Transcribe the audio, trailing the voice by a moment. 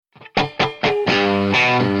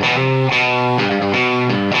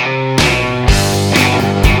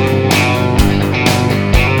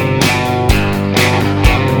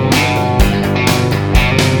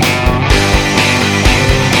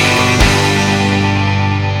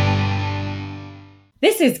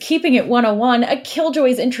This is Keeping It 101, a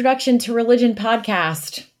Killjoys Introduction to Religion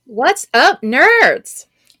podcast. What's up, nerds?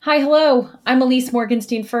 Hi, hello. I'm Elise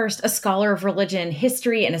Morgenstein First, a scholar of religion,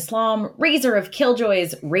 history, and Islam, raiser of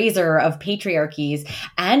Killjoys, raiser of patriarchies,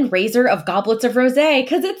 and raiser of goblets of rosé,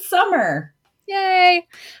 because it's summer. Yay!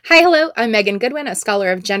 Hi, hello. I'm Megan Goodwin, a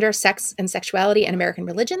scholar of gender, sex, and sexuality and American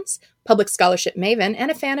religions, public scholarship maven, and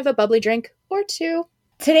a fan of a bubbly drink or two.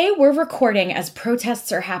 Today, we're recording as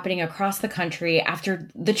protests are happening across the country after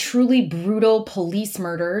the truly brutal police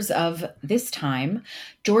murders of, this time,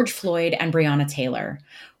 George Floyd and Breonna Taylor.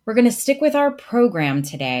 We're going to stick with our program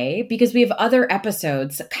today because we have other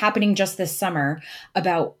episodes happening just this summer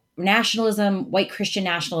about nationalism, white Christian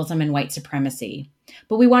nationalism, and white supremacy.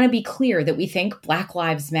 But we want to be clear that we think Black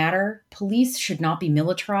Lives Matter, police should not be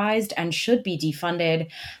militarized and should be defunded,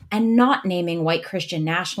 and not naming white Christian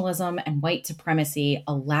nationalism and white supremacy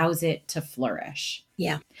allows it to flourish.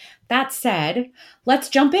 Yeah. That said, let's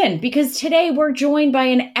jump in because today we're joined by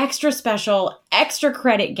an extra special, extra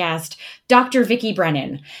credit guest, Dr. Vicki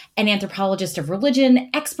Brennan, an anthropologist of religion,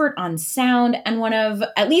 expert on sound, and one of,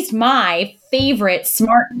 at least my favorite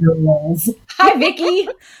smart girls. Hi, Vicki.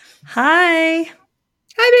 Hi.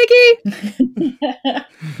 Hi,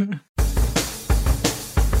 Vicki.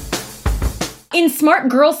 In Smart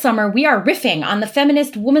Girl Summer, we are riffing on the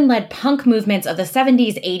feminist, woman-led punk movements of the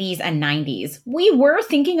 70s, 80s, and 90s. We were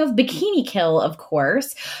thinking of Bikini Kill, of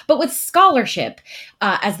course, but with scholarship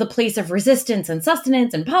as the place of resistance and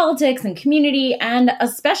sustenance and politics and community, and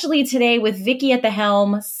especially today with Vicki at the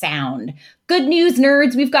helm, sound. Good news,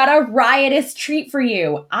 nerds, we've got a riotous treat for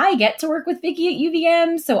you. I get to work with Vicki at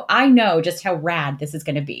UVM, so I know just how rad this is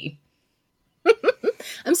going to be.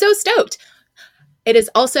 I'm so stoked. It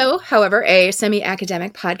is also, however, a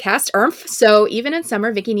semi-academic podcast, so even in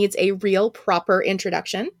summer, Vicki needs a real proper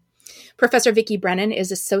introduction. Professor Vicki Brennan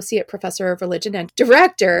is Associate Professor of Religion and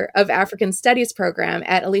Director of African Studies Program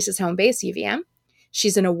at Elise's home base, UVM.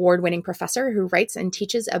 She's an award-winning professor who writes and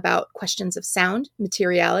teaches about questions of sound,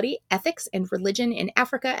 materiality, ethics, and religion in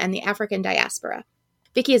Africa and the African diaspora.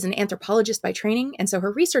 Vicki is an anthropologist by training, and so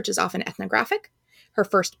her research is often ethnographic. Her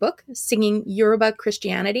first book, Singing Yoruba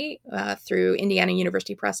Christianity, through Indiana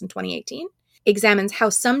University Press in 2018, examines how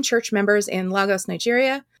some church members in Lagos,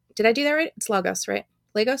 Nigeria, did I do that right? It's Lagos, right?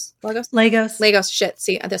 Lagos? Lagos, shit.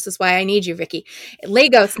 See, this is why I need you, Vicki.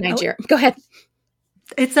 Lagos, Nigeria. Go ahead.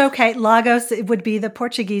 It's okay. Lagos, it would be the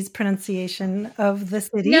Portuguese pronunciation of the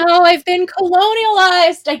city. No, I've been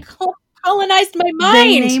colonialized. I colonized my mind.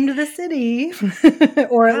 They named the city.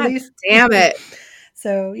 Or at least. Damn it.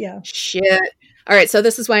 So, yeah. Shit. All right, so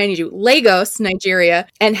this is why I need you. Lagos, Nigeria,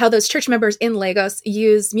 and how those church members in Lagos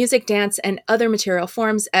use music, dance, and other material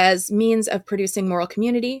forms as means of producing moral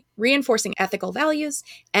community, reinforcing ethical values,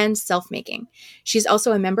 and self-making. She's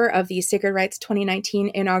also a member of the Sacred Writes 2019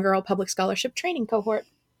 inaugural public scholarship training cohort.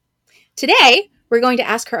 Today, we're going to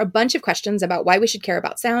ask her a bunch of questions about why we should care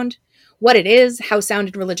about sound, what it is, how sound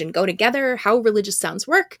and religion go together, how religious sounds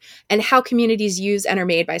work, and how communities use and are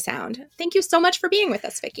made by sound. Thank you so much for being with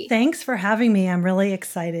us, Vicki. Thanks for having me. I'm really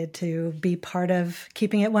excited to be part of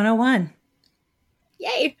Keeping It 101.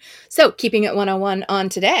 Yay! So, Keeping It 101 on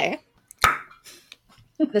today,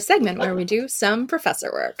 the segment where we do some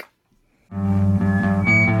professor work.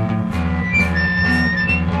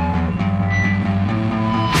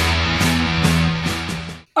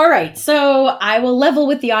 All right, so I will level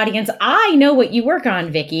with the audience. I know what you work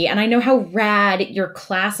on, Vicki, and I know how rad your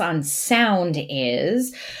class on sound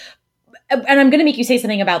is. And I'm going to make you say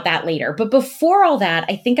something about that later. But before all that,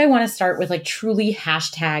 I think I want to start with truly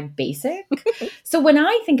 #basic. So when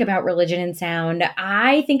I think about religion and sound,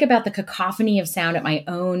 I think about the cacophony of sound at my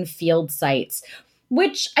own field sites,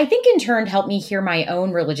 which I think in turn helped me hear my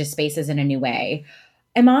own religious spaces in a new way.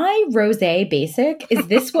 Am I rosé basic? Is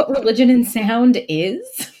this what religion and sound is?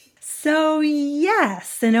 So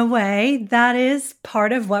yes, in a way, that is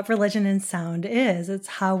part of what religion and sound is. It's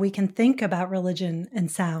how we can think about religion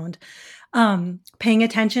and sound. Paying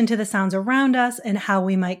attention to the sounds around us and how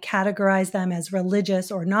we might categorize them as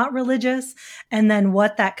religious or not religious, and then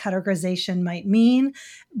what that categorization might mean,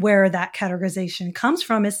 where that categorization comes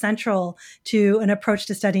from is central to an approach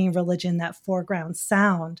to studying religion that foregrounds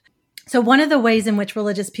sound. So one of the ways in which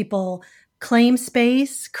religious people claim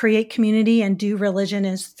space, create community, and do religion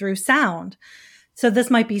is through sound. So this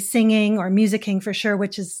might be singing or musicking for sure,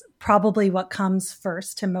 which is probably what comes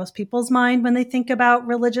first to most people's mind when they think about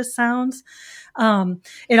religious sounds.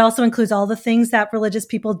 It also includes all the things that religious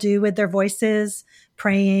people do with their voices,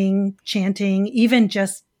 praying, chanting, even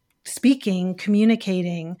just speaking,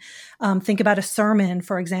 communicating. Think about a sermon,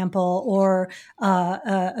 for example, or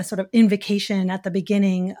a sort of invocation at the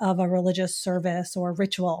beginning of a religious service or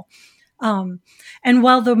ritual. And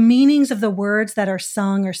while the meanings of the words that are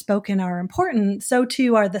sung or spoken are important, so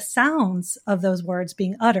too are the sounds of those words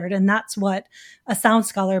being uttered. And that's what a sound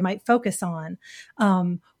scholar might focus on.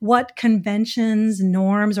 What conventions,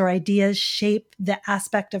 norms, or ideas shape the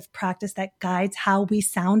aspect of practice that guides how we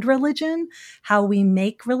sound religion, how we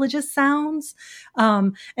make religious sounds?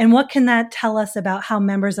 And what can that tell us about how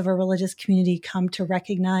members of a religious community come to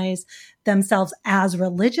recognize themselves as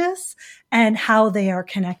religious and how they are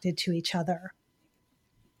connected to each other?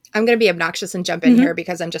 I'm going to be obnoxious and jump in here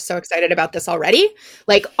because I'm just so excited about this already.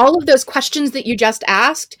 Like, all of those questions that you just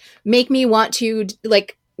asked make me want to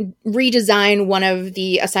like redesign one of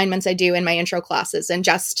the assignments I do in my intro classes and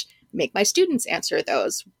just make my students answer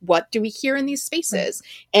those. What do we hear in these spaces?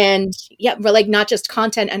 And yeah, but like not just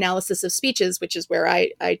content analysis of speeches, which is where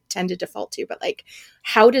I tend to default to, but like,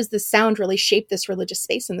 how does the sound really shape this religious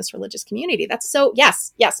space in this religious community? That's so,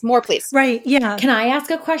 yes, more please. Right. Yeah. Can I ask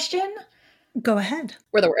a question? Go ahead.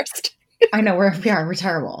 We're the worst. I know we're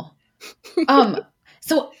terrible.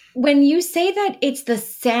 So when you say that it's the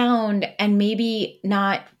sound and maybe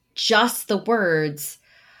not just the words,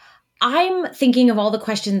 I'm thinking of all the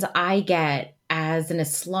questions I get as an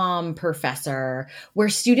Islam professor where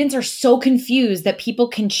students are so confused that people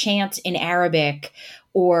can chant in Arabic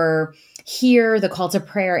or hear the call to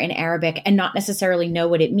prayer in Arabic and not necessarily know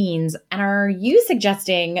what it means. And are you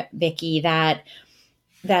suggesting, Vicki, that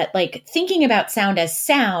like thinking about sound as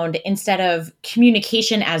sound instead of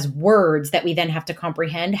communication as words that we then have to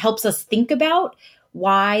comprehend helps us think about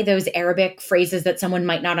why those Arabic phrases that someone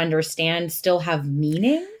might not understand still have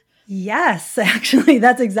meaning? Yes, actually,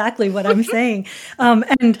 that's exactly what I'm saying.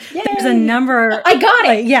 And Yay. There's a number. I got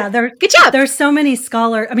it. Yeah, Good job. There's so many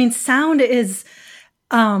scholars. I mean, sound is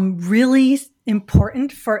really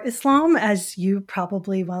important for Islam, as you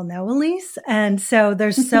probably well know, Elise. And so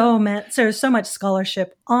there's so much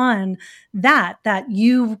scholarship on that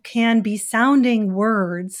you can be sounding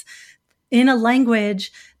words in a language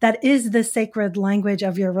that is the sacred language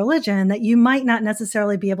of your religion that you might not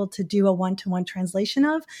necessarily be able to do a one-to-one translation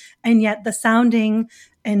of. And yet the sounding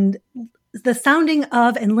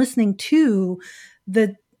of and listening to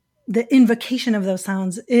the invocation of those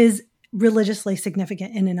sounds is religiously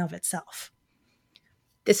significant in and of itself.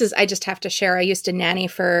 I just have to share. I used to nanny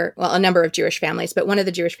for, a number of Jewish families, but one of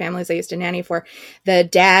the Jewish families I used to nanny for, the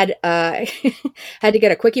dad had to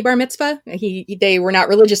get a quickie bar mitzvah. They were not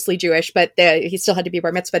religiously Jewish, but he still had to be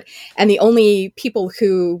bar mitzvah. And the only people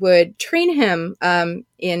who would train him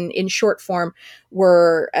in short form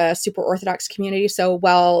were a super Orthodox community. So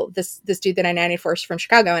while this dude that I nannied for is from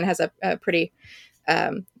Chicago and has a pretty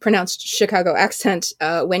pronounced Chicago accent,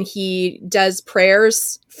 when he does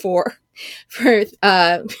prayers for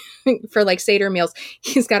like Seder meals,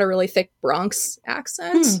 he's got a really thick Bronx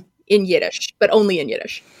accent in Yiddish, but only in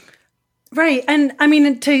Yiddish. Right. And I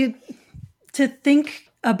mean, to think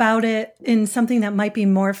about it in something that might be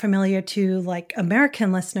more familiar to like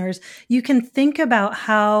American listeners, you can think about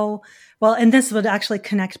how, well, and this would actually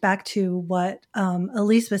connect back to what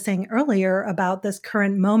Elise was saying earlier about this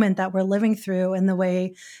current moment that we're living through and the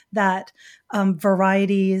way that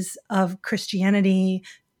varieties of Christianity,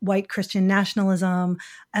 white Christian nationalism,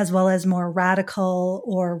 as well as more radical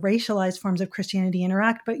or racialized forms of Christianity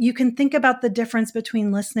interact. But you can think about the difference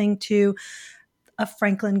between listening to a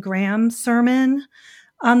Franklin Graham sermon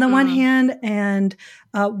on the one hand, and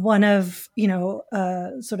one of,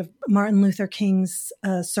 sort of Martin Luther King's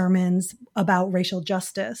sermons about racial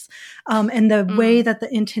justice. And the way that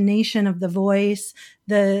the intonation of the voice,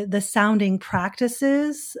 the sounding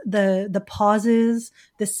practices, the pauses,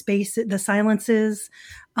 the space, the silences,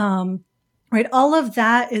 right? All of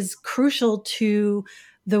that is crucial to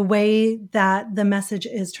the way that the message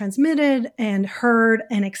is transmitted and heard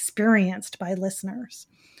and experienced by listeners.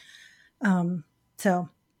 So,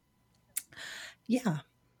 yeah.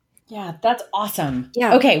 Yeah, that's awesome.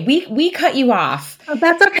 Yeah. Okay, we cut you off. Oh,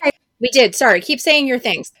 that's okay. We did. Sorry. Keep saying your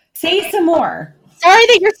things. Say some more. Sorry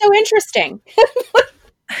that you're so interesting.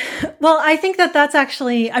 Well, I think that's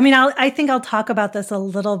actually, I think I'll talk about this a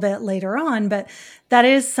little bit later on, but that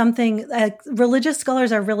is something religious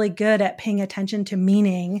scholars are really good at paying attention to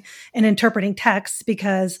meaning and interpreting texts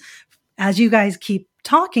because, as you guys keep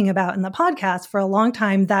talking about in the podcast, for a long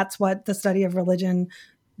time, that's what the study of religion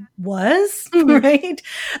was, right?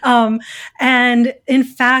 And in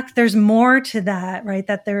fact, there's more to that, right?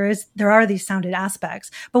 That there are these sounded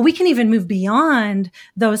aspects, but we can even move beyond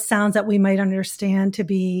those sounds that we might understand to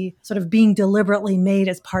be sort of being deliberately made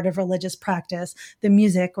as part of religious practice, the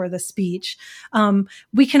music or the speech.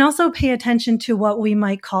 We can also pay attention to what we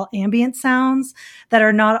might call ambient sounds that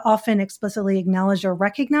are not often explicitly acknowledged or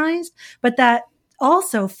recognized, but that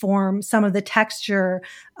also form some of the texture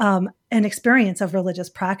and experience of religious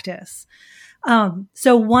practice.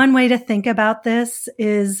 So one way to think about this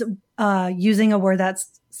is using a word that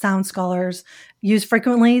sound scholars use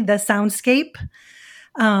frequently, the soundscape.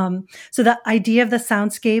 So the idea of the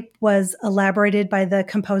soundscape was elaborated by the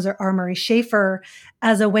composer R. Murray Schafer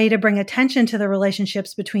as a way to bring attention to the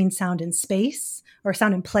relationships between sound and space, or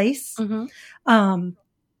sound and place. And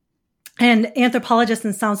anthropologists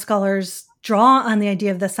and sound scholars draw on the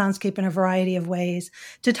idea of the soundscape in a variety of ways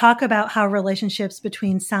to talk about how relationships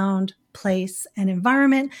between sound, place, and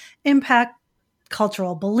environment impact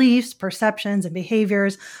cultural beliefs, perceptions, and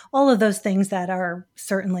behaviors, all of those things that are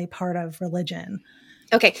certainly part of religion.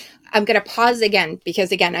 Okay, I'm going to pause again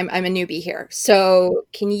because, again, I'm a newbie here. So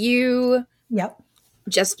can you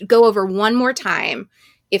just go over one more time?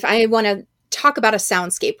 If I want to talk about a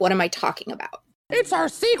soundscape, what am I talking about? It's our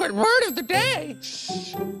secret word of the day.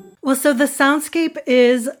 Well, so the soundscape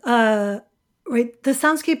is the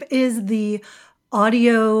soundscape is the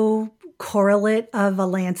audio correlate of a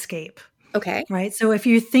landscape. Okay. Right. So if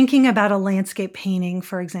you're thinking about a landscape painting,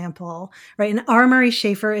 for example, right, and R. Murray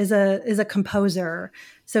Schafer is a composer.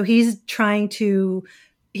 So he's trying to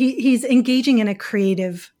he's engaging in a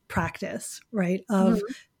creative practice, right, of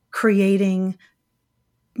creating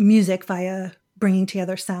music via bringing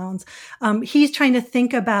together sounds. He's trying to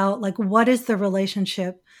think about, like, what is the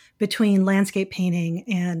relationship between landscape painting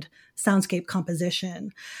and soundscape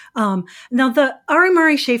composition. Now, the R.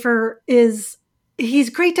 Murray Schafer he's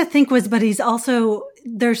great to think with, but he's also,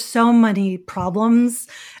 there's so many problems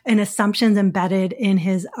and assumptions embedded in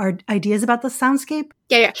his ideas about the soundscape.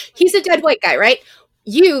 Yeah. He's a dead white guy, right?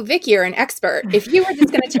 You, Vicky, are an expert. If you were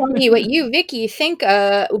just going to tell me what you, Vicky, think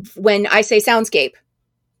when I say soundscape,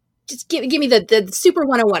 just give me the super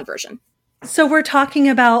 101 version. So we're talking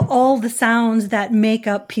about all the sounds that make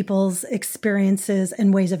up people's experiences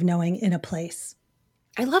and ways of knowing in a place.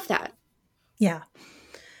 I love that. Yeah.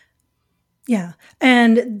 Yeah.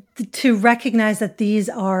 And to recognize that these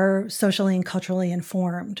are socially and culturally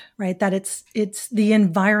informed, right? That it's the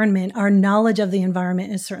environment, our knowledge of the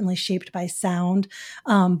environment is certainly shaped by sound,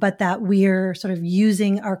 but that we're sort of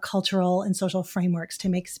using our cultural and social frameworks to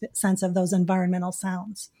make sense of those environmental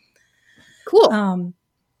sounds. Cool.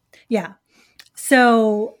 Yeah.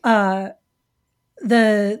 So the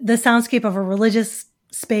soundscape of a religious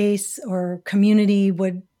space or community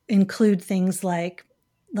would include things like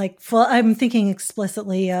I'm thinking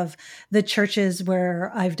explicitly of the churches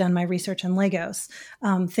where I've done my research in Lagos.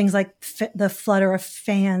 Things like the flutter of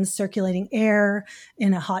fans circulating air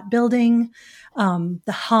in a hot building, the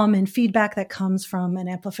hum and feedback that comes from an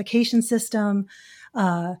amplification system.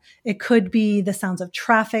 It could be the sounds of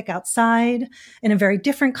traffic outside. In a very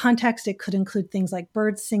different context, it could include things like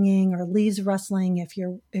birds singing or leaves rustling if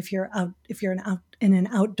you're in an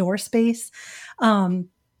outdoor space.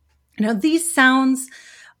 These sounds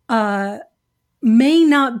may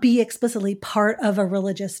not be explicitly part of a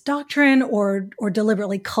religious doctrine or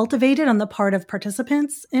deliberately cultivated on the part of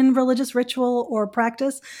participants in religious ritual or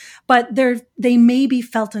practice, but they may be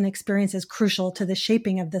felt and experienced as crucial to the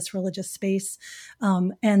shaping of this religious space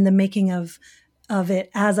and the making of it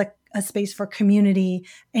as a space for community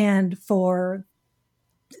and for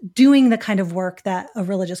doing the kind of work that a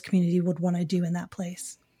religious community would want to do in that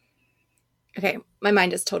place. Okay, my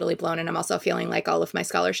mind is totally blown, and I'm also feeling like all of my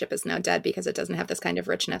scholarship is now dead because it doesn't have this kind of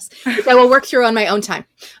richness, which I will work through on my own time.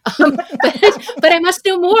 But I must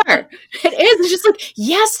know more. It is. It's just like,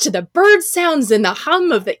 yes to the bird sounds and the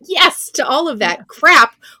hum of yes to all of that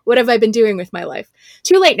crap. What have I been doing with my life?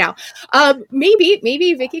 Too late now.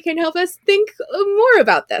 Maybe Vicky can help us think more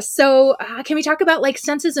about this. So can we talk about like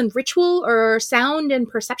senses and ritual or sound and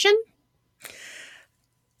perception?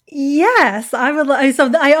 Yes, I would.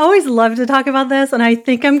 So I always love to talk about this, and I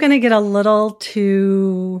think I'm going to get a little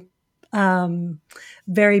too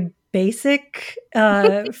very basic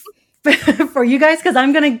for you guys, because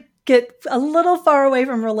I'm going to get a little far away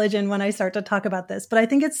from religion when I start to talk about this. But I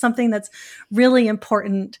think it's something that's really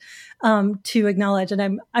important to acknowledge.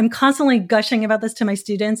 And I'm constantly gushing about this to my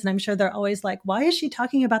students, and I'm sure they're always like, why is she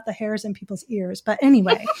talking about the hairs in people's ears? But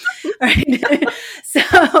anyway, right.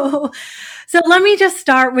 So let me just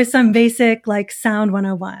start with some basic like sound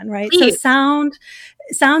 101, right? Please. So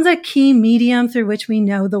sound's a key medium through which we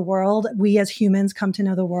know the world. We as humans come to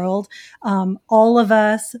know the world. All of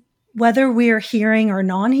us, whether we're hearing or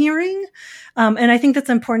non-hearing. And I think that's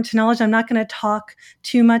important to acknowledge. I'm not going to talk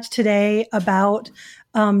too much today about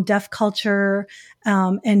deaf culture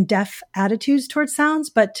and deaf attitudes towards sounds,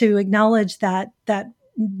 but to acknowledge that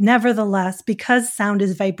nevertheless, because sound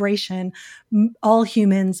is vibration, all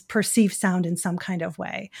humans perceive sound in some kind of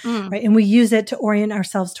way, right? And we use it to orient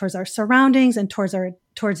ourselves towards our surroundings and towards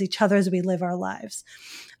each other as we live our lives.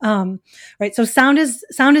 Right. So sound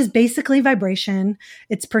is basically vibration.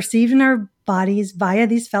 It's perceived in our bodies via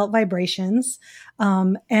these felt vibrations.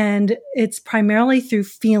 And it's primarily through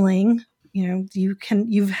feeling. You know,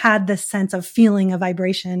 you've had this sense of feeling a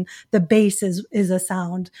vibration. The bass is a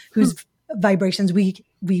sound whose vibrations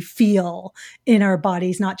we feel in our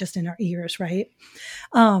bodies, not just in our ears, right?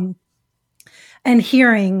 And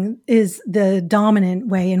hearing is the dominant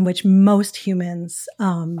way in which most humans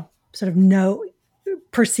sort of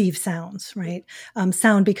perceive sounds, right?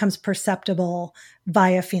 Sound becomes perceptible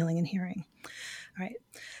via feeling and hearing, right?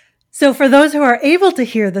 So for those who are able to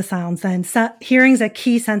hear the sounds, then hearing is a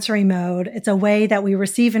key sensory mode. It's a way that we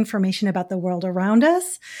receive information about the world around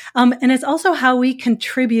us. And it's also how we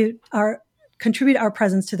contribute our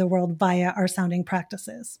presence to the world via our sounding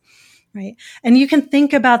practices, right? And you can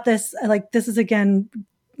think about this, like this is again,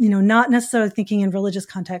 you know, not necessarily thinking in religious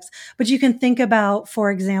context, but you can think about, for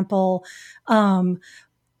example,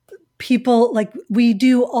 people, like we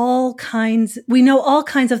know all kinds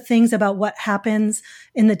of things about what happens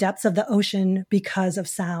in the depths of the ocean because of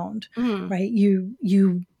sound, right?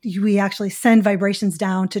 We actually send vibrations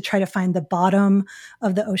down to try to find the bottom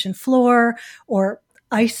of the ocean floor, or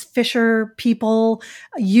ice fisher people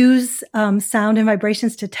use sound and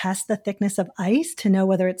vibrations to test the thickness of ice to know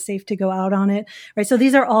whether it's safe to go out on it, right? So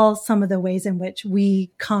these are all some of the ways in which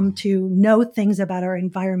we come to know things about our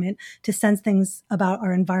environment, to sense things about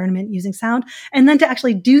our environment using sound, and then to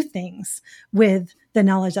actually do things with the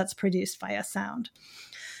knowledge that's produced via sound.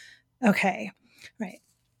 Okay, right.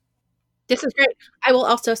 This is great. I will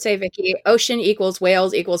also say, Vicki, ocean equals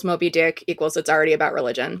whales equals Moby Dick equals it's already about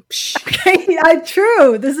religion. Okay, yeah,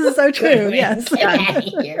 true. This is so true. Yes.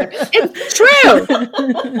 It's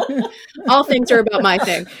true. All things are about my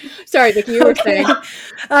thing. Sorry, Vicki, you were saying.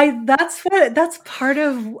 That's part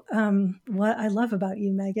of what I love about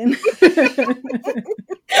you, Megan.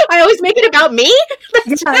 I always make it about me?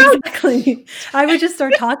 Yeah, exactly. I would just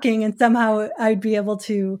start talking and somehow I'd be able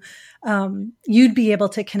to you'd be able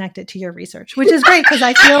to connect it to your research, which is great because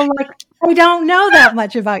I feel like I don't know that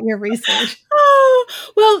much about your research. Oh,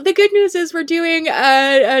 well, the good news is we're doing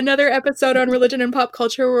another episode on religion and pop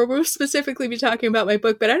culture where we'll specifically be talking about my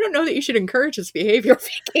book, but I don't know that you should encourage this behavior,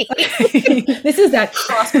 Vicki. This is at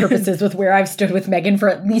cross purposes with where I've stood with Megan for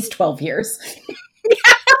at least 12 years.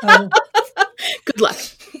 Oh. Good luck.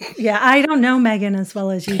 Yeah, I don't know Megan as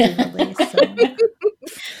well as you do, Elise. So.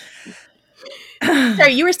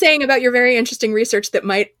 Sorry, you were saying about your very interesting research that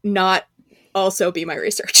might not also be my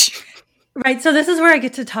research. Right. So this is where I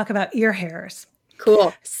get to talk about ear hairs.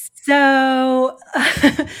 Cool. So,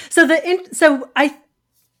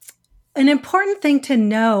 an important thing to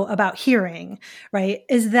know about hearing, right,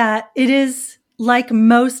 is that it is, like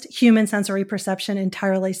most human sensory perception,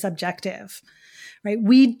 entirely subjective. Right.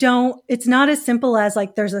 It's not as simple as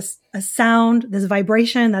like there's a sound, there's a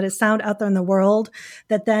vibration that is sound out there in the world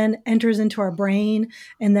that then enters into our brain.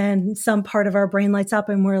 And then some part of our brain lights up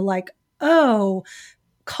and we're like, oh,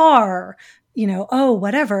 car, oh,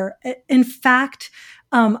 whatever. In fact,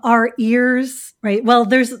 our ears, right. Well,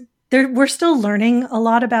 we're still learning a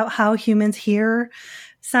lot about how humans hear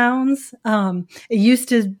sounds. The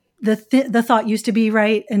thought used to be,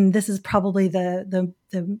 right. And this is probably the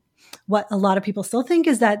what a lot of people still think,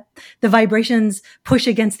 is that the vibrations push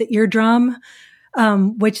against the eardrum,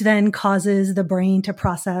 which then causes the brain to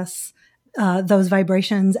process those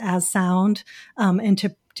vibrations as sound and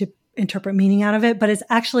to interpret meaning out of it. But it's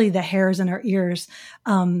actually the hairs in our ears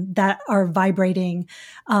that are vibrating.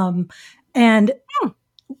 And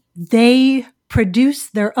they produce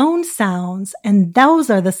their own sounds, and those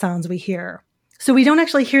are the sounds we hear. So we don't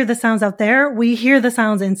actually hear the sounds out there. We hear the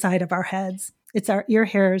sounds inside of our heads. It's our ear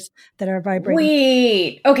hairs that are vibrating.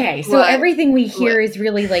 Wait. Okay. So everything we hear is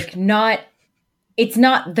really like it's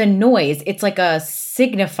not the noise. It's like a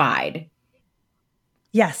signified.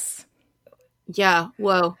 Yes. Yeah.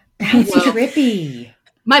 Whoa. That's trippy.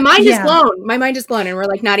 My mind is blown. My mind is blown. And we're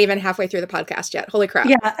like not even halfway through the podcast yet. Holy crap.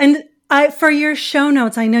 Yeah. And for your show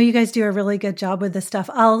notes, I know you guys do a really good job with this stuff.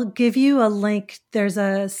 I'll give you a link. There's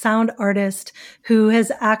a sound artist who has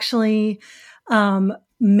actually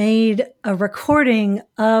made a recording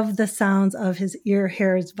of the sounds of his ear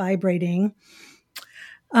hairs vibrating.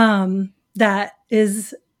 That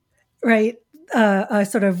is, right, a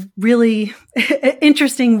sort of really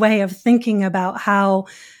interesting way of thinking about how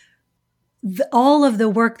all of the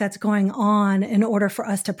work that's going on in order for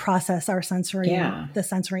us to process our sensory, the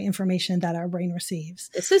sensory information that our brain receives.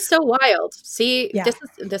 This is so wild. See,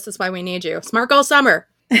 this is why we need you. Smart Girl Summer.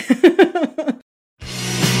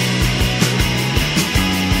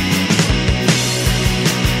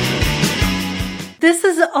 This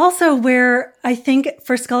is also where I think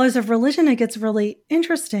for scholars of religion, it gets really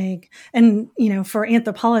interesting. And, for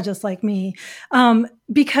anthropologists like me,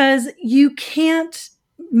 because you can't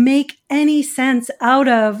make any sense out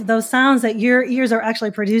of those sounds that your ears are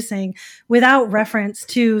actually producing without reference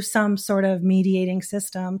to some sort of mediating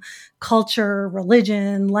system, culture,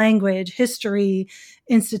 religion, language, history,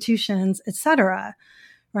 institutions, etc.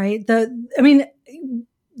 Right?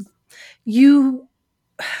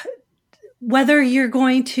 Whether you're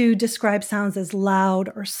going to describe sounds as loud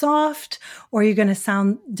or soft, or you're going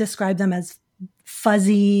to describe them as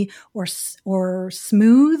fuzzy or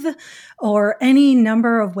smooth, or any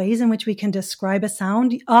number of ways in which we can describe a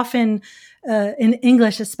sound, often in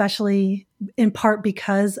English, especially in part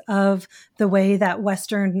because of the way that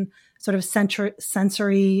Western sort of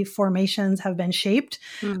sensory formations have been shaped,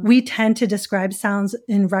 we tend to describe sounds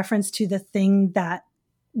in reference to the thing that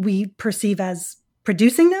we perceive as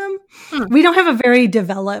producing them. We don't have a very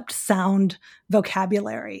developed sound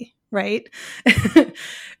vocabulary, right?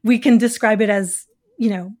 We can describe it as,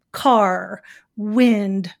 car,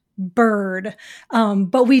 wind, bird,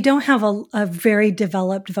 but we don't have a very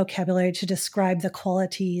developed vocabulary to describe the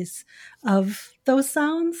qualities of those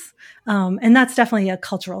sounds. And that's definitely a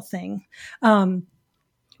cultural thing.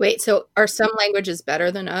 Wait, so are some languages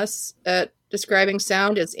better than us at describing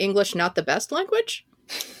sound? Is English not the best language?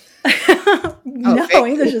 No,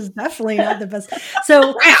 English is definitely not the best.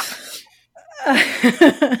 So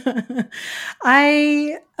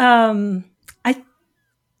I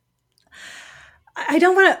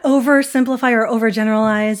don't want to oversimplify or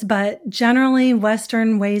overgeneralize, but generally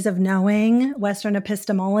Western ways of knowing, Western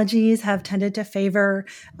epistemologies have tended to favor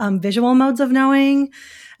visual modes of knowing.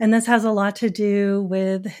 And this has a lot to do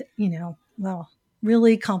with,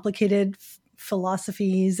 really complicated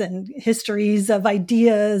philosophies and histories of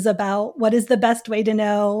ideas about what is the best way to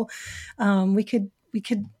know.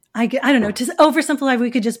 I don't know, to oversimplify,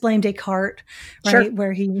 we could just blame Descartes, right? Sure.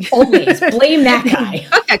 Where he always blame that guy.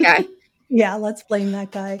 Fuck that guy. Yeah, let's blame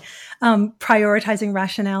that guy. Prioritizing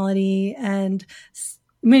rationality.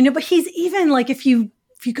 But he's even like, if you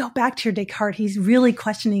go back to your Descartes, he's really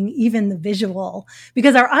questioning even the visual,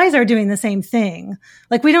 because our eyes are doing the same thing.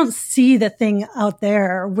 Like, we don't see the thing out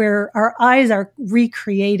there, where our eyes are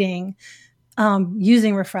recreating,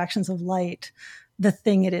 using refractions of light, the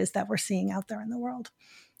thing it is that we're seeing out there in the world.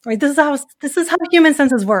 Right. This is how human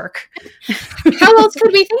senses work. How else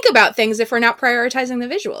could we think about things if we're not prioritizing the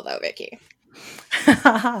visual, though, Vicky?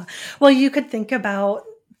 Well, you could think about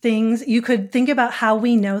things. You could think about how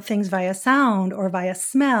we know things via sound or via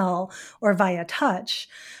smell or via touch.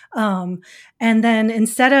 And then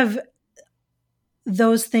instead of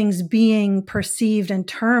those things being perceived in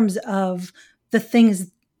terms of the things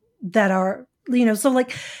that are, so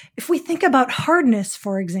like if we think about hardness,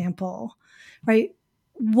 for example, right?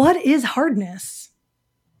 What is hardness?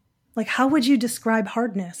 Like, how would you describe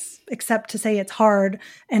hardness except to say it's hard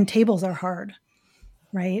and tables are hard,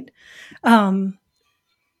 right?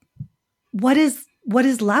 What is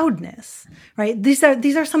loudness, right? These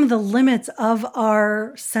are some of the limits of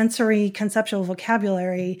our sensory conceptual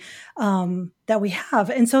vocabulary that we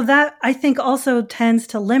have. And so that, I think, also tends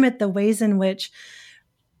to limit the ways in which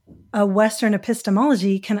a Western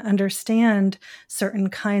epistemology can understand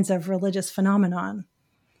certain kinds of religious phenomenon.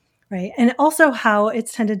 Right. And also how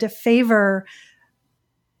it's tended to favor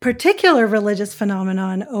particular religious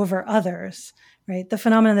phenomenon over others, right? The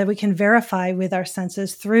phenomenon that we can verify with our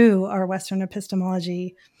senses through our Western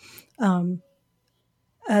epistemology,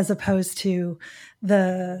 as opposed to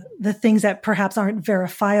the things that perhaps aren't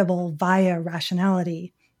verifiable via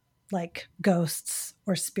rationality, like ghosts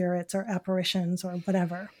or spirits or apparitions or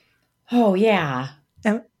whatever. Oh, yeah.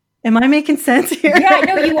 Am I making sense here? Yeah,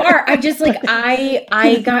 no, you are. I just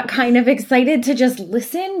I got kind of excited to just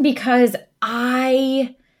listen, because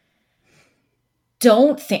I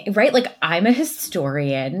don't think, right? Like, I'm a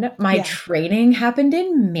historian. My training happened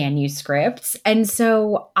in manuscripts. And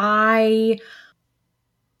so I,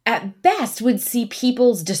 at best, would see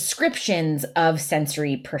people's descriptions of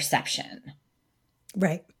sensory perception.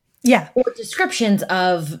 Right. Yeah. Or descriptions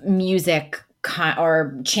of music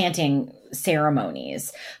or chanting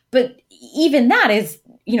ceremonies. But even that is,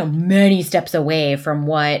 many steps away from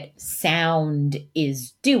what sound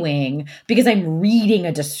is doing, because I'm reading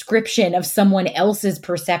a description of someone else's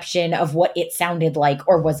perception of what it sounded like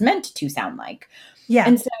or was meant to sound like. Yeah.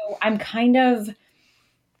 And so I'm kind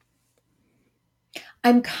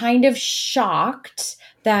of shocked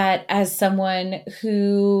that, as someone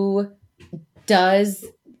who does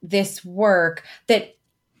this work, that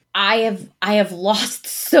I have lost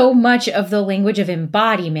so much of the language of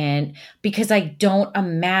embodiment, because I don't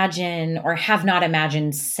imagine, or have not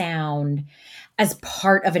imagined, sound as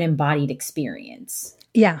part of an embodied experience.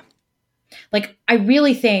 Yeah. Like, I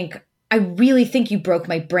really think you broke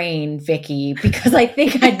my brain, Vicky, because I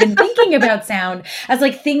think I'd been thinking about sound as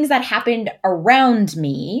like things that happened around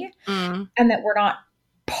me and that were not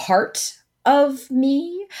part of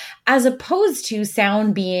me, as opposed to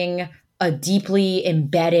sound being a deeply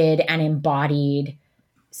embedded and embodied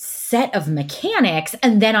set of mechanics,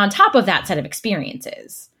 and then on top of that, set of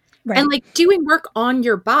experiences. Right. And like doing work on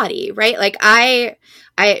your body, right? Like I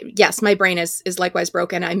yes, my brain is likewise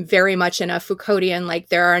broken. I'm very much in a Foucauldian, like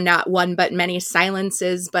there are not one but many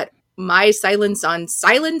silences, but my silence on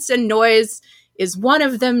silence and noise is one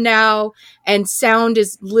of them now. And sound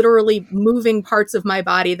is literally moving parts of my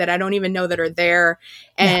body that I don't even know that are there.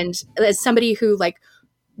 And as somebody who like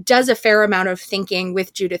does a fair amount of thinking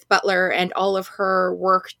with Judith Butler and all of her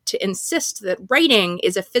work to insist that writing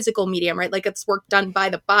is a physical medium, right? Like it's work done by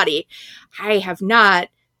the body. I have not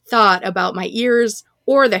thought about my ears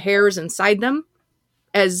or the hairs inside them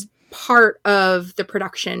as part of the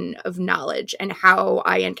production of knowledge and how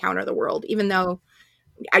I encounter the world. Even though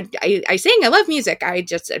I sing, I love music. I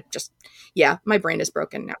just, my brain is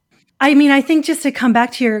broken now. I mean, I think just to come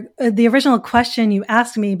back to the original question you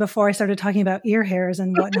asked me before I started talking about ear hairs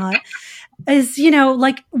and whatnot is,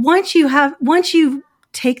 like once you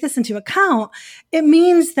take this into account, it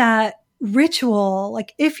means that ritual,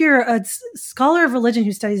 like if you're a scholar of religion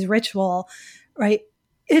who studies ritual, right,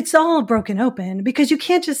 it's all broken open, because you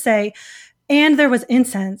can't just say, and there was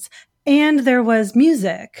incense, and there was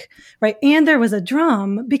music, right? And there was a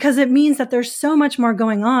drum, because it means that there's so much more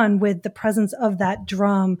going on with the presence of that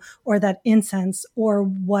drum or that incense or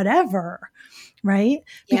whatever, right?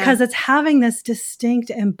 Yeah. Because it's having this distinct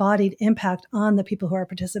embodied impact on the people who are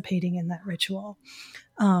participating in that ritual.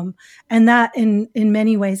 And that in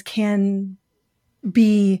many ways can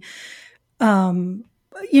be,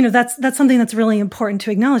 that's something that's really important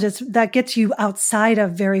to acknowledge. That gets you outside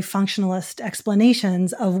of very functionalist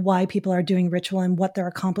explanations of why people are doing ritual and what they're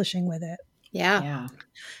accomplishing with it. Yeah.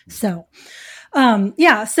 So,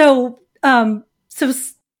 So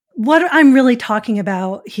what I'm really talking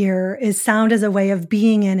about here is sound as a way of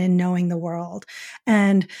being in and knowing the world.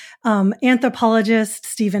 And anthropologist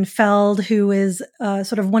Stephen Feld, who is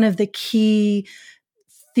sort of one of the key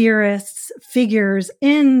theorists, figures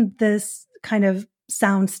in this kind of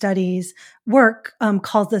sound studies work,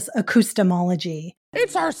 calls this acoustomology.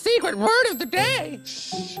 It's our secret word of the day.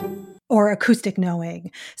 Or acoustic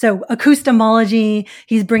knowing. So acoustomology,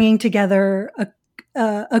 he's bringing together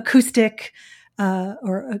acoustic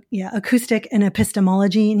and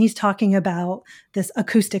epistemology. And he's talking about this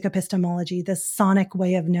acoustic epistemology, this sonic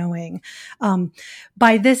way of knowing.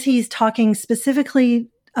 By this, he's talking specifically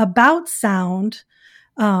about sound,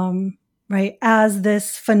 right, as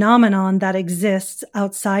this phenomenon that exists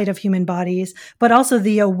outside of human bodies, but also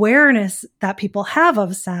the awareness that people have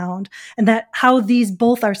of sound, and that how these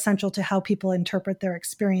both are central to how people interpret their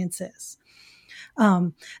experiences.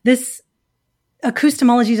 This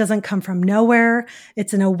acoustomology doesn't come from nowhere.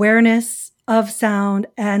 It's an awareness of sound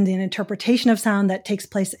and an interpretation of sound that takes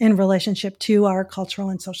place in relationship to our cultural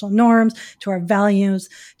and social norms, to our values,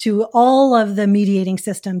 to all of the mediating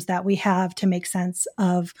systems that we have to make sense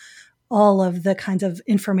of all of the kinds of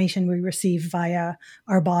information we receive via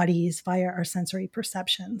our bodies, via our sensory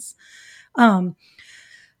perceptions.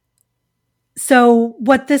 So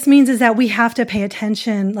what this means is that we have to pay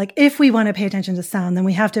attention, like if we want to pay attention to sound, then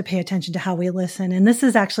we have to pay attention to how we listen. And this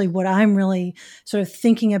is actually what I'm really sort of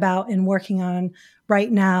thinking about and working on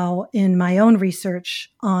right now in my own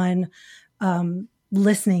research on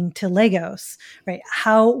listening to Lagos, right?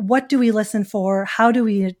 What do we listen for? How do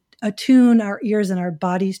we attune our ears and our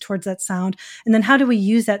bodies towards that sound? And then how do we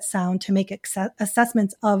use that sound to make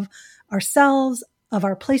assessments of ourselves, of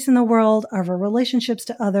our place in the world, of our relationships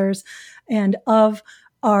to others, and of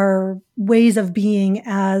our ways of being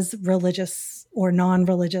as religious or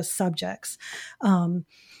non-religious subjects.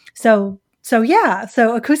 So So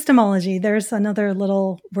acoustomology, there's another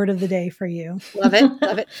little word of the day for you. Love it.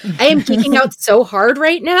 Love it. I am geeking out so hard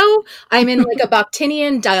right now. I'm in like a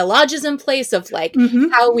Bakhtinian dialogism place of like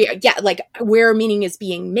how where meaning is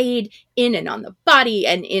being made in and on the body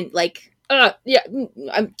and in like,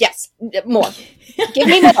 yes, more. Give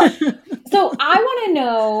me more. So I want to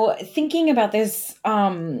know, thinking about this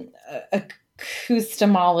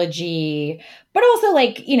acoustomology, but also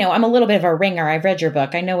like, I'm a little bit of a ringer. I've read your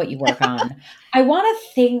book. I know what you work on. I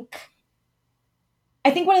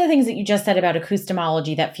think one of the things that you just said about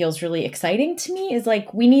acoustomology that feels really exciting to me is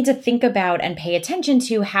like, we need to think about and pay attention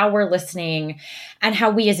to how we're listening and how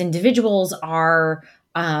we as individuals are,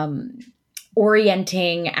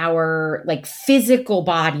 orienting our like physical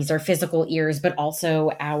bodies or physical ears, but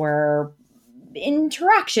also our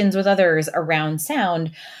interactions with others around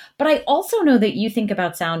sound. But I also know that you think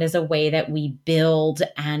about sound as a way that we build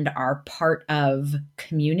and are part of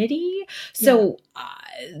community. So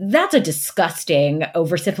that's a disgusting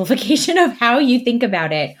oversimplification of how you think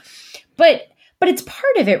about it. But it's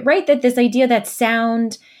part of it, right? That this idea that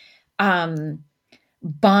sound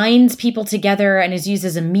binds people together and is used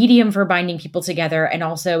as a medium for binding people together and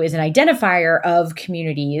also is an identifier of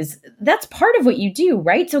communities. That's part of what you do,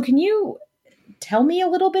 right? So can you tell me a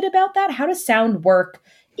little bit about that? How does sound work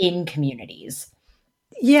in communities?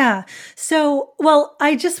 Yeah. So, well,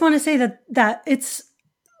 I just want to say that it's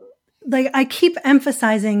like, I keep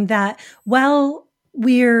emphasizing that while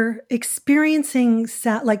we're experiencing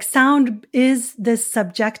sound is this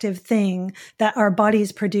subjective thing that our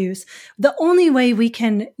bodies produce, the only way we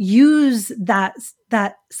can use that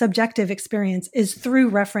subjective experience is through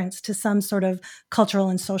reference to some sort of cultural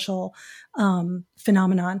and social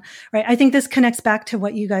phenomenon, right? I think this connects back to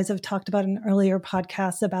what you guys have talked about in earlier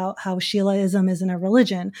podcasts about how Sheilaism isn't a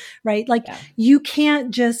religion, right? Like you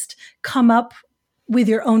can't just come up with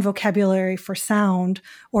your own vocabulary for sound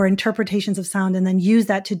or interpretations of sound and then use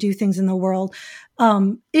that to do things in the world.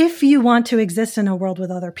 If you want to exist in a world with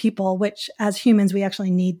other people, which as humans, we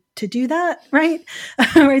actually need to do that, right?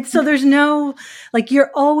 Right. So there's no, like,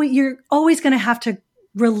 you're always going to have to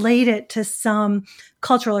relate it to some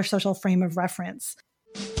cultural or social frame of reference.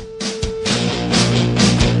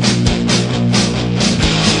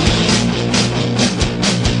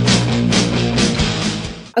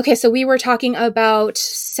 Okay, so we were talking about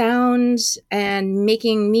sound and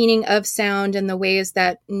making meaning of sound and the ways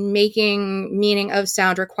that making meaning of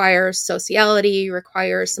sound requires sociality,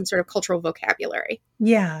 requires some sort of cultural vocabulary.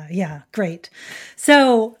 Yeah, great.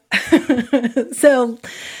 So,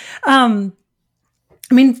 I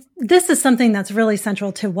mean, this is something that's really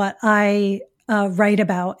central to what I write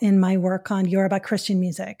about in my work on Yoruba Christian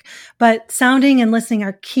music. But sounding and listening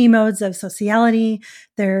are key modes of sociality.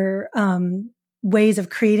 They're ways of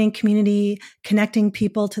creating community, connecting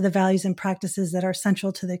people to the values and practices that are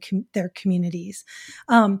central to their communities.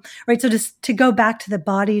 Right. So just to go back to the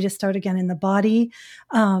body, to start again in the body,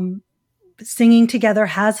 singing together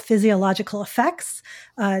has physiological effects.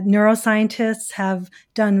 Neuroscientists have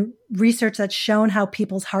done research that's shown how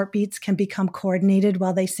people's heartbeats can become coordinated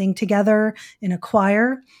while they sing together in a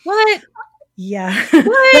choir. What? Yeah.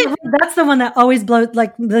 What? That's the one that always blows,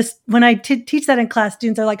 like this, when I teach that in class,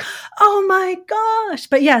 students are like, oh my gosh.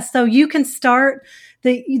 But yeah, so you can start,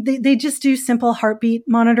 they just do simple heartbeat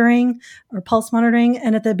monitoring or pulse monitoring.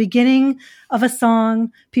 And at the beginning of a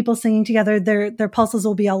song, people singing together, their pulses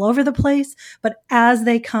will be all over the place. But as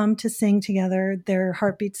they come to sing together, their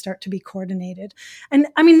heartbeats start to be coordinated. And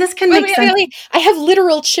I mean, this can make sense. I have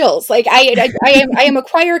literal chills. Like I am a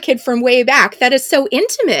choir kid from way back. That is so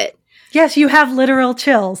intimate. Yes, you have literal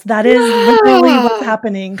chills. That is literally what's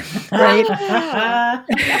happening, right?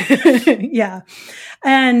 Yeah.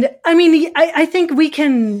 And I mean, I think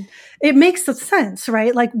it makes sense,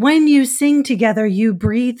 right? Like when you sing together, you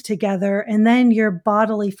breathe together, and then your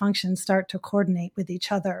bodily functions start to coordinate with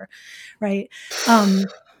each other, right?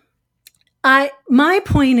 My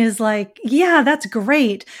point is like, yeah, that's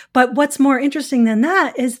great. But what's more interesting than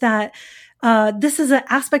that is that this is an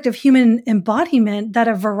aspect of human embodiment that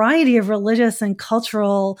a variety of religious and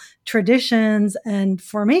cultural traditions and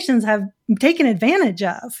formations have taken advantage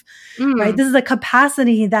of, right? This is a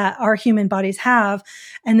capacity that our human bodies have,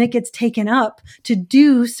 and it gets taken up to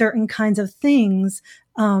do certain kinds of things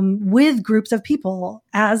with groups of people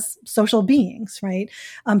as social beings, right?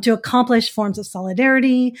 To accomplish forms of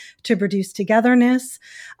solidarity, to produce togetherness.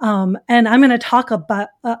 And I'm going to talk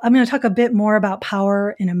a bit more about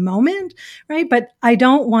power in a moment, right? But I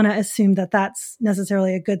don't want to assume that that's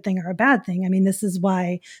necessarily a good thing or a bad thing. I mean, this is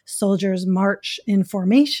why soldiers march in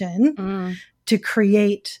formation to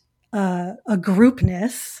create a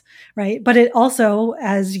groupness, right? But it also,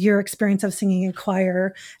 as your experience of singing in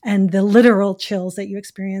choir and the literal chills that you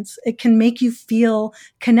experience, it can make you feel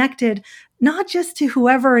connected, not just to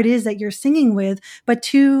whoever it is that you're singing with, but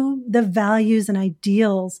to the values and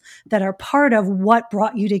ideals that are part of what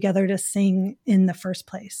brought you together to sing in the first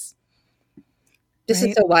place. This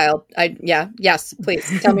is so wild. Yes,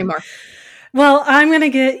 please tell me more. Well, I'm going to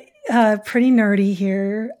get pretty nerdy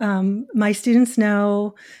here. My students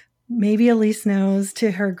know, maybe Elise knows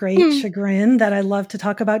to her great chagrin, that I love to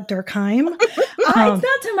talk about Durkheim. It's not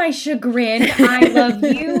to my chagrin. I love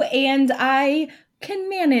you and I can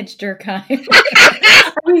manage Durkheim.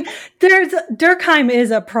 I mean, Durkheim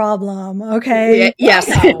is a problem, okay? Yes.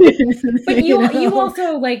 But you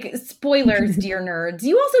also, like, spoilers, dear nerds,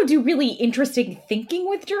 you also do really interesting thinking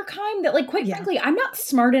with Durkheim that, like, quite frankly, I'm not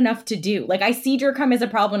smart enough to do. Like, I see Durkheim as a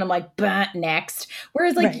problem and I'm like, bah, next.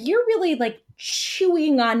 Whereas, like, you're really, like,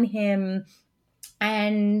 chewing on him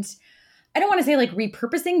and I don't want to say like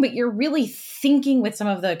repurposing, but you're really thinking with some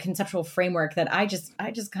of the conceptual framework that I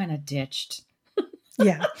just kind of ditched.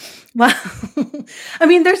 Yeah. Well, I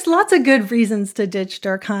mean, there's lots of good reasons to ditch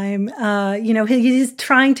Durkheim. He's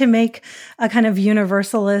trying to make a kind of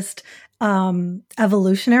universalist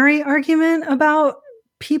evolutionary argument about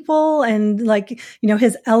people and, like,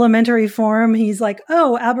 his elementary form. He's like,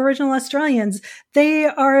 oh, Aboriginal Australians, they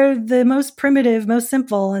are the most primitive, most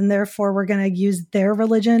simple, and therefore we're going to use their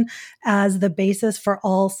religion as the basis for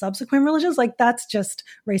all subsequent religions. Like, that's just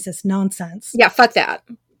racist nonsense. Yeah, fuck that.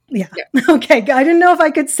 Yeah. Okay. I didn't know if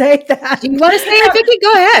I could say that. You want to say it, Vicky?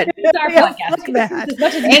 Go ahead. It's our podcast. Fuck that. As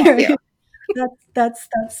much as Thank you. That's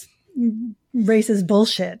racist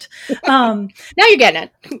bullshit. Now you're getting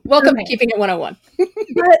it. Welcome to Keeping It 101.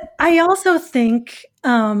 But I also think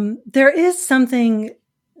there's something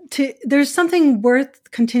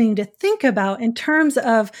worth continuing to think about in terms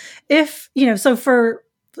of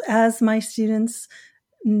as my students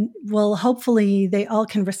will, hopefully they all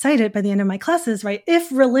can recite it by the end of my classes, right?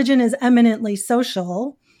 If religion is eminently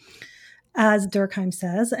social, as Durkheim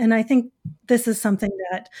says, and I think this is something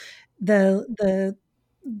that the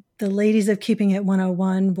ladies of Keeping It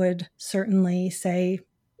 101 would certainly say,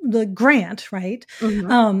 the grant, right?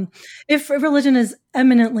 Mm-hmm. If religion is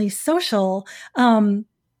eminently social,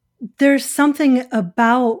 there's something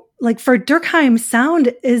about, like, for Durkheim,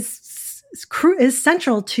 sound is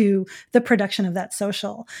central to the production of that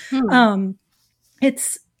social.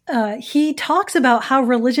 He talks about how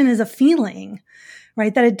religion is a feeling,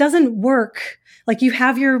 right? That it doesn't work. Like, you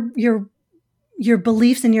have your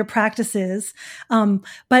beliefs and your practices,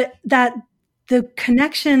 but that the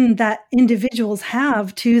connection that individuals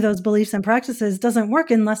have to those beliefs and practices doesn't work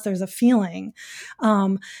unless there's a feeling.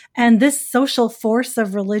 And this social force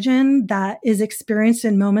of religion that is experienced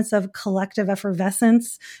in moments of collective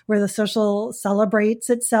effervescence, where the social celebrates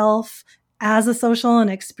itself as a social and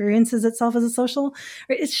experiences itself as a social,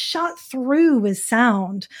 right? It's shot through with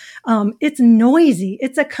sound. It's noisy.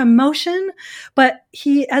 It's a commotion, but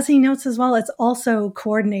as he notes as well, it's also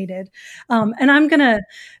coordinated. And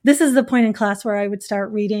this is the point in class where I would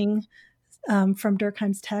start reading from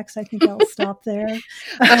Durkheim's text. I think I'll stop there.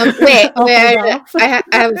 Wait, I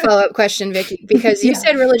have a follow-up question, Vicky, because you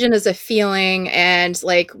said religion is a feeling, and,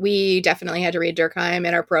 like, we definitely had to read Durkheim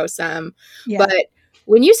in our pro sem, but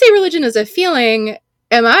when you say religion is a feeling,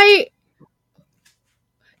 Durkheim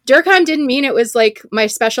didn't mean it was like my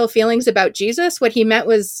special feelings about Jesus. What he meant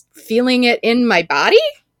was feeling it in my body?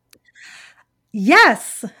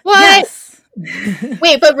 Yes. What? Yes.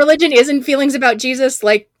 Wait, but religion isn't feelings about Jesus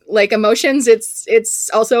like emotions. It's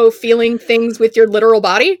also feeling things with your literal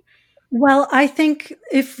body? Well, I think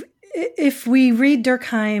if we read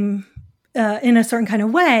Durkheim in a certain kind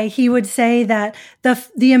of way, he would say that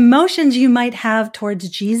the emotions you might have towards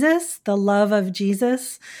Jesus, the love of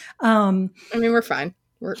Jesus. I mean, we're fine.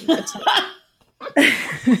 It's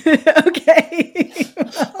okay.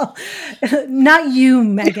 Well, not you,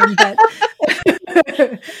 Megan, but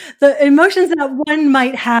the emotions that one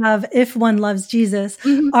might have if one loves Jesus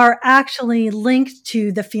are actually linked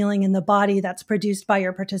to the feeling in the body that's produced by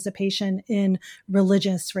your participation in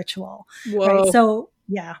religious ritual. Whoa. Right? So,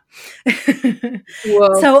 yeah.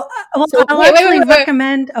 Whoa. So I'll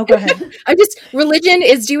recommend. Oh, go ahead. Religion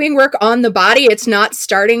is doing work on the body. It's not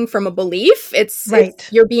starting from a belief. It's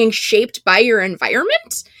you're being shaped by your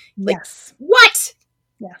environment. Like, yes. What?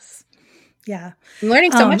 Yes. Yeah. I'm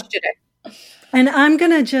learning so much today. And I'm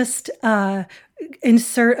going to just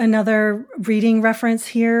insert another reading reference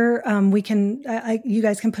here. You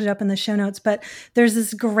guys can put it up in the show notes, but there's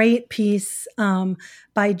this great piece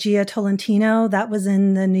by Gia Tolentino that was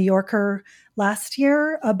in the New Yorker last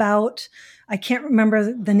year about, I can't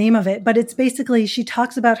remember the name of it, but it's basically, she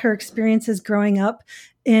talks about her experiences growing up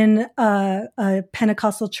in a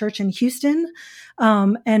Pentecostal church in Houston,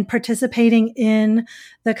 and participating in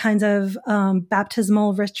the kinds of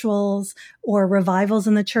baptismal rituals or revivals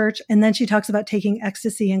in the church. And then she talks about taking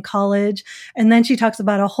ecstasy in college. And then she talks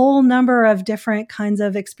about a whole number of different kinds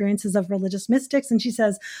of experiences of religious mystics. And she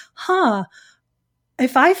says,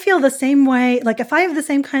 if I feel the same way, like if I have the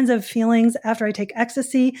same kinds of feelings after I take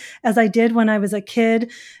ecstasy as I did when I was a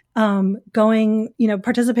kid,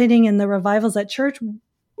 participating in the revivals at church,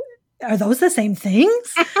 are those the same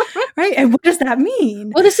things? Right? And what does that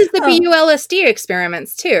mean? Well, this is the BULSD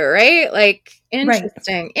experiments too, right? Like,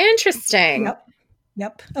 interesting. Right. Interesting.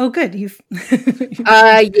 Yep. Oh, good.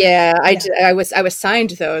 Yeah. I was signed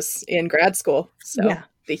those in grad school. So yeah.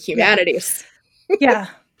 The humanities. Yeah.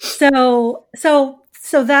 So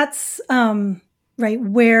that's right,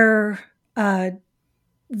 where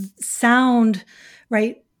sound,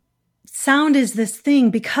 right? Sound is this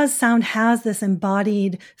thing, because sound has this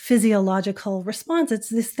embodied physiological response. It's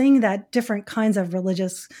this thing that different kinds of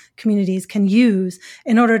religious communities can use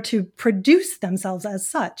in order to produce themselves as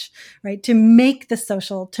such, right? To make the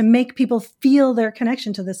social, to make people feel their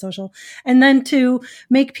connection to the social, and then to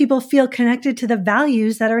make people feel connected to the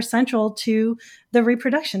values that are central to the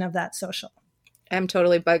reproduction of that social. I'm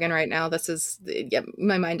totally bugging right now.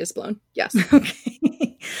 My mind is blown. Yes.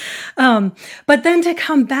 Okay. But then to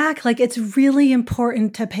come back, like, it's really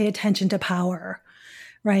important to pay attention to power,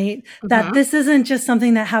 right? Mm-hmm. That this isn't just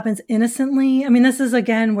something that happens innocently. I mean, this is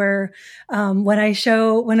again where, when I teach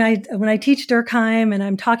Durkheim and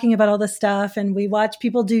I'm talking about all this stuff, and we watch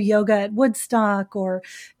people do yoga at Woodstock, or,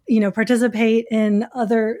 participate in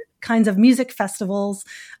other kinds of music festivals,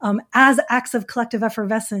 as acts of collective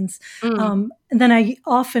effervescence. And then I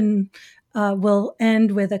often will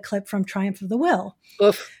end with a clip from Triumph of the Will.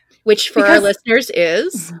 Oof. Which for our listeners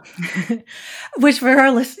is? Which for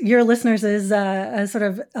your listeners is a sort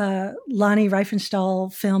of Lani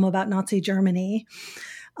Riefenstahl film about Nazi Germany.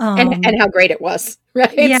 And how great it was,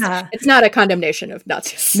 right? It's not a condemnation of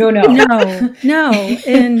Nazis. No.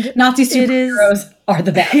 And Nazi superheroes are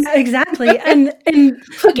the best. Yeah, exactly. And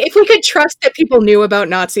look, if we could trust that people knew about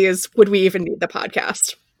Nazis, would we even need the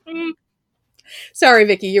podcast? Sorry,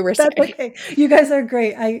 Vicky, you were saying. That's okay. You guys are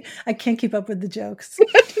great. I can't keep up with the jokes.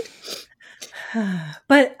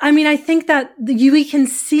 But I mean, I think that we can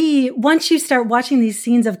see, once you start watching these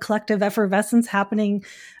scenes of collective effervescence happening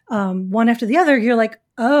one after the other, you're like,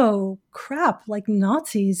 oh crap, like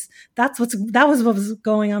Nazis, that was what was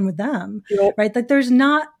going on with them. Yep. Right? Like, there's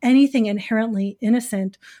not anything inherently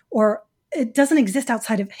innocent, or it doesn't exist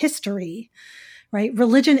outside of history, right?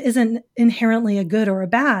 Religion isn't inherently a good or a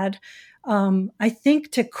bad. I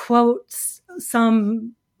think, to quote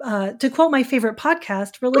my favorite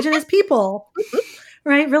podcast, religion is people,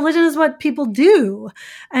 right? Religion is what people do.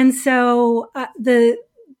 And so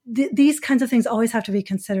these kinds of things always have to be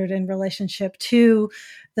considered in relationship to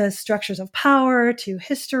the structures of power, to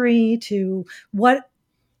history, to what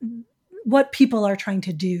people are trying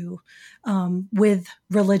to do with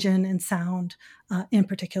religion and sound in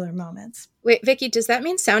particular moments. Wait, Vicky, does that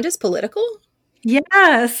mean sound is political?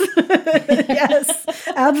 Yes. Yes,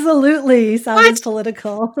 absolutely. Sound is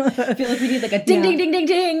political. I feel like we need like a ding, ding, ding, ding,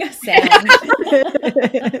 ding sound.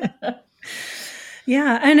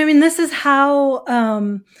 Yeah. And I mean, this is how,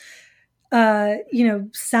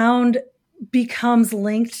 sound becomes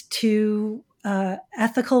linked to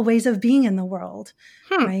ethical ways of being in the world,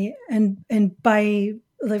 right? And by,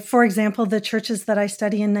 like, for example, the churches that I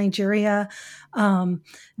study in Nigeria,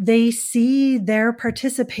 they see their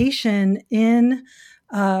participation in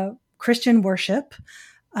Christian worship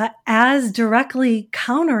as directly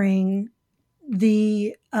countering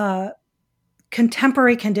the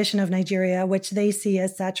contemporary condition of Nigeria, which they see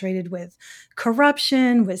as saturated with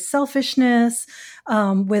corruption, with selfishness,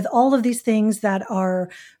 with all of these things that are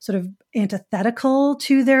sort of antithetical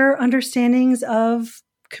to their understandings of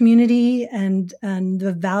community and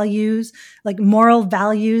the values, like moral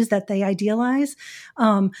values that they idealize.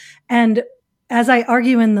 And as I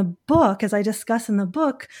argue in the book, as I discuss in the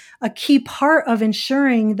book, a key part of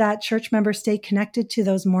ensuring that church members stay connected to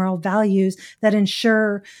those moral values that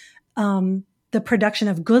ensure the production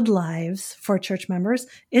of good lives for church members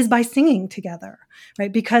is by singing together,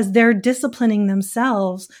 right? Because they're disciplining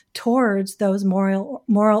themselves towards those moral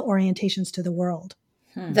orientations to the world.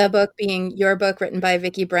 The book being your book, written by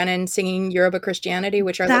Vicky Brennan, Singing Yoruba Christianity,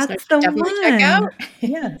 which our listeners should definitely check out.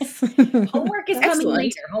 Yes. Homework is coming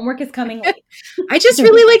later. Homework is coming later. I just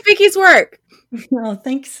really like Vicky's work. No,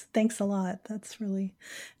 thanks a lot. That's really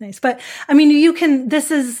nice. But I mean,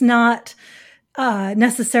 this is not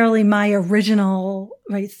necessarily my original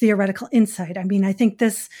theoretical insight. I mean, I think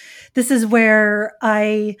this is where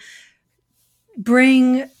I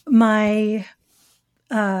bring my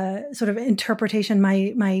sort of interpretation,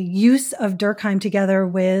 my use of Durkheim together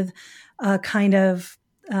with kind of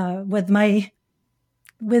with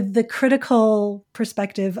the critical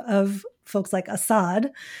perspective of folks like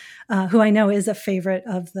Assad, who I know is a favorite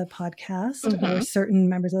of the podcast, or certain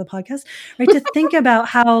members of the podcast, right? To think about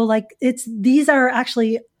how these are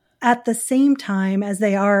actually at the same time as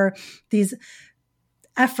they are these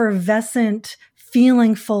effervescent,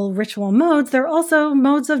 feelingful ritual modes, they're also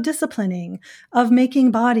modes of disciplining, of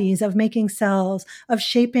making bodies, of making selves, of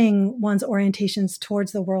shaping one's orientations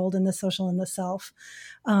towards the world and the social and the self.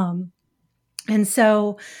 And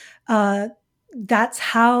so that's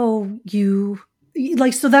how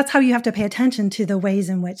that's how you have to pay attention to the ways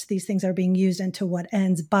in which these things are being used and to what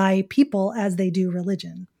ends by people as they do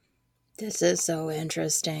religion. This is so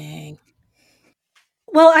interesting.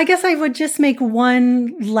 Well, I guess I would just make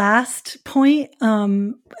one last point.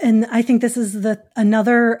 And I think this is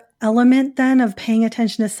another element then of paying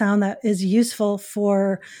attention to sound that is useful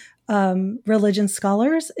for religion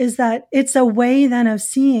scholars, is that it's a way then of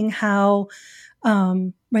seeing how,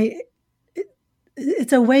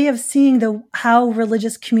 it's a way of seeing how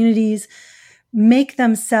religious communities make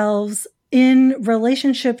themselves in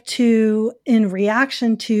relationship to, in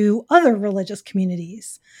reaction to other religious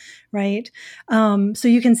communities. Right. So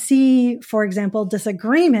you can see, for example,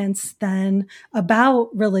 disagreements then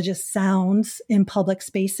about religious sounds in public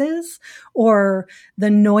spaces, or the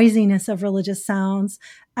noisiness of religious sounds,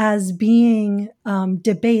 as being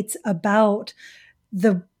debates about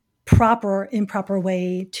the proper, improper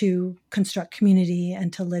way to construct community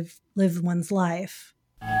and to live one's life.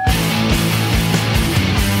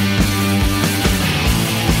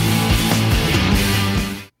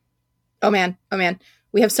 Oh man.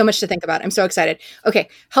 We have so much to think about. I'm so excited. Okay,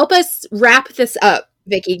 help us wrap this up,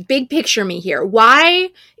 Vicki. Big picture me here. Why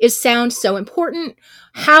is sound so important?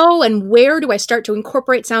 How and where do I start to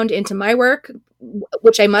incorporate sound into my work,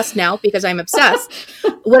 which I must now because I'm obsessed?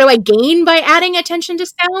 What do I gain by adding attention to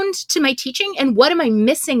sound to my teaching? And what am I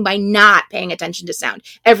missing by not paying attention to sound?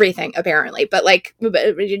 Everything, apparently. But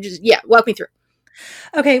walk me through.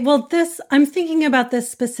 Okay, well, I'm thinking about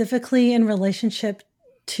this specifically in relationship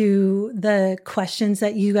to the questions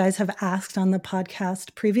that you guys have asked on the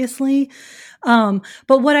podcast previously. But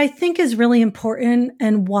what I think is really important,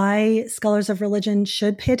 and why scholars of religion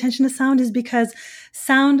should pay attention to sound, is because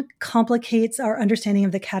sound complicates our understanding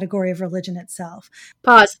of the category of religion itself.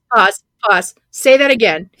 Pause. Say that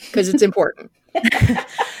again, because it's important.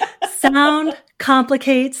 Sound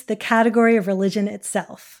complicates the category of religion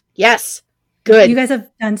itself. Yes. Good. You guys have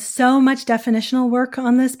done so much definitional work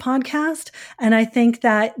on this podcast, and I think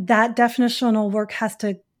that definitional work has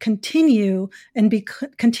to continue to be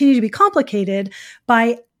complicated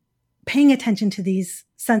by paying attention to these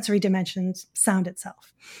sensory dimensions, sound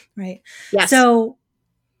itself, right? Yes.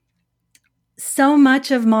 So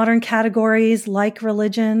much of modern categories like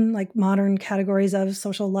religion, like modern categories of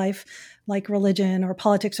social life, like religion or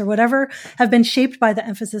politics or whatever, have been shaped by the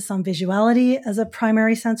emphasis on visuality as a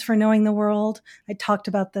primary sense for knowing the world. I talked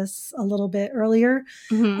about this a little bit earlier.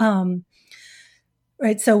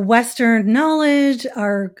 Right. So Western knowledge,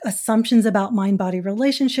 our assumptions about mind-body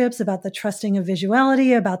relationships, about the trusting of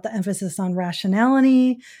visuality, about the emphasis on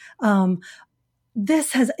rationality.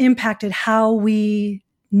 This has impacted how we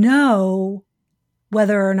know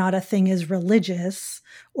whether or not a thing is religious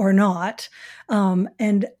or not,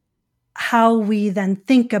 and how we then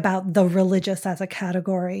think about the religious as a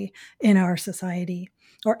category in our society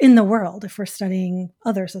or in the world if we're studying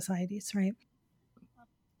other societies, right?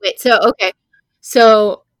 Wait,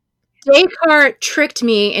 so Descartes tricked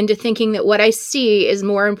me into thinking that what I see is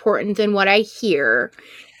more important than what I hear.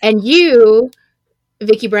 And you,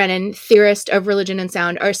 Vicki Brennan, theorist of religion and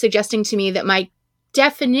sound, are suggesting to me that my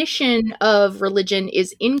definition of religion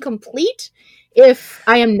is incomplete if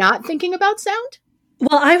I am not thinking about sound?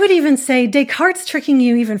 Well, I would even say Descartes tricking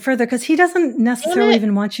you even further, because he doesn't necessarily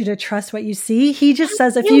even want you to trust what you see. He just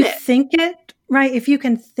says if you think it, right, if you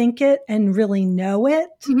can think it and really know it,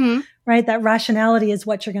 right, that rationality is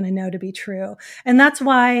what you're going to know to be true. And that's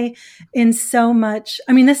why in so much,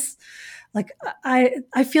 I mean, this, like,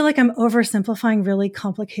 I feel like I'm oversimplifying really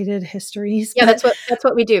complicated histories. Yeah, that's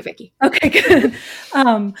what we do, Vicki. Okay, good.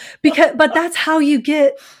 But that's how you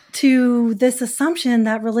get to this assumption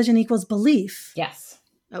that religion equals belief. Yes.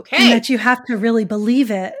 Okay. And that you have to really believe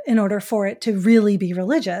it in order for it to really be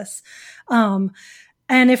religious. And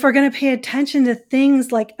And if we're going to pay attention to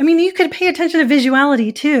things like, I mean, you could pay attention to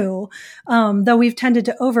visuality too, though we've tended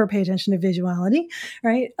to over pay attention to visuality,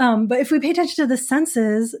 right? But if we pay attention to the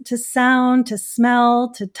senses, to sound, to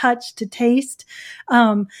smell, to touch, to taste,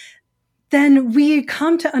 then we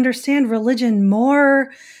come to understand religion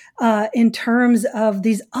more in terms of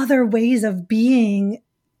these other ways of being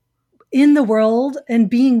in the world and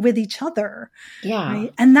being with each other. Yeah.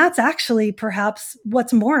 Right? And that's actually perhaps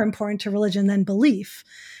what's more important to religion than belief,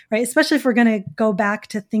 right? Especially if we're going to go back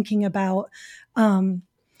to thinking about, I'm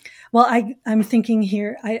thinking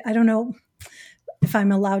here, I don't know if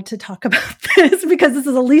I'm allowed to talk about this because this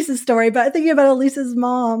is Elise's story, but I'm thinking about Elise's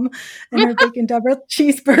mom and her bacon double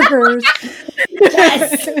cheeseburgers.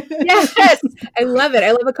 Yes. Yes. I love it.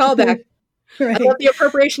 I love a callback. Right. I love the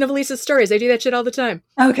appropriation of Lisa's stories. I do that shit all the time.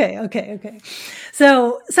 Okay.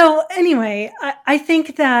 So anyway, I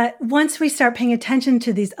think that once we start paying attention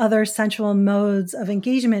to these other sensual modes of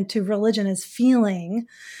engagement to religion as feeling,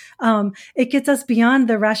 it gets us beyond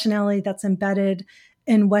the rationality that's embedded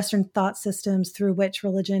in Western thought systems through which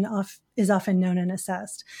religion is often known and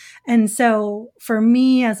assessed. And so for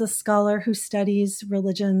me, as a scholar who studies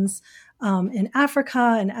religions in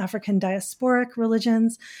Africa and African diasporic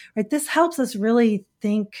religions, right, this helps us really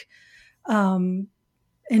think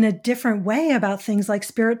in a different way about things like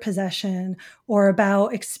spirit possession or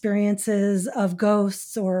about experiences of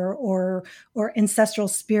ghosts or ancestral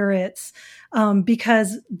spirits,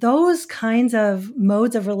 because those kinds of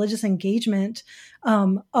modes of religious engagement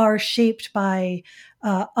are shaped by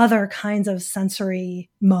other kinds of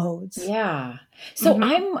sensory modes. Yeah. So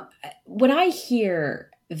what I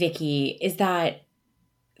hear, Vicki, is that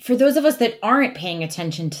for those of us that aren't paying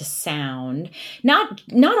attention to sound, not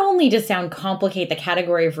only does sound complicate the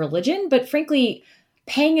category of religion, but frankly,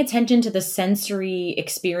 paying attention to the sensory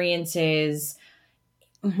experiences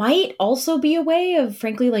might also be a way of,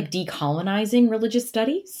 frankly, like decolonizing religious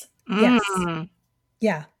studies. Yes.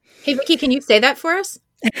 Yeah. Hey, Vicki, can you say that for us?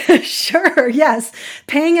 Sure. Yes.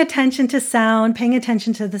 Paying attention to sound, paying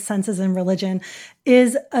attention to the senses in religion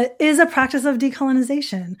is a practice of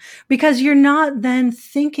decolonization, because you're not then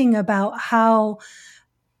thinking about how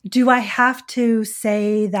do I have to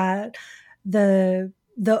say that the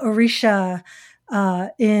Orisha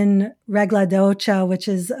in Regla d'Ocha, which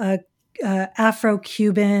is a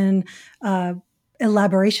Afro-Cuban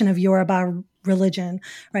elaboration of Yoruba religion,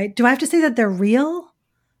 right? Do I have to say that they're real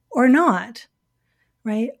or not?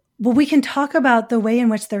 Right? Well, we can talk about the way in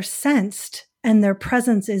which they're sensed and their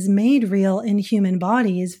presence is made real in human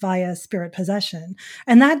bodies via spirit possession.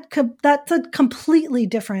 And that's a completely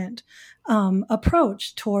different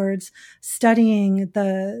approach towards studying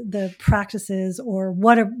the practices or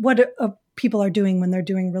what people are doing when they're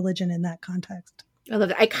doing religion in that context. I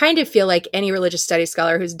love it. I kind of feel like any religious studies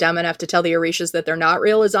scholar who's dumb enough to tell the Orishas that they're not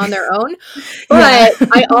real is on their own. But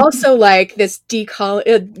I also like this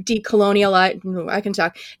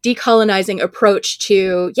decolonizing approach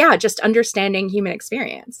to, just understanding human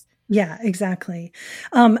experience. Yeah, exactly.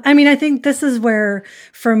 I think this is where,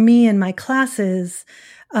 for me in my classes,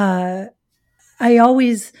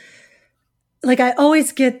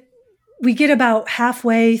 we get about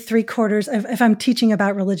halfway, 3/4, if I'm teaching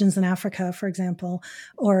about religions in Africa, for example,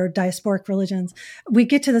 or diasporic religions, we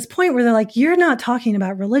get to this point where they're like, you're not talking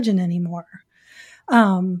about religion anymore.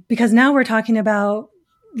 Because now we're talking about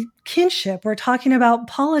kinship. We're talking about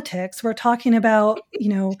politics. We're talking about,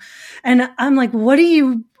 and I'm like, what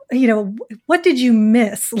did you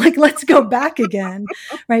miss? Like, let's go back again,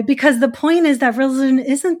 right? Because the point is that religion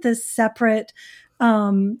isn't this separate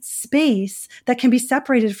space that can be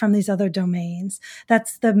separated from these other domains.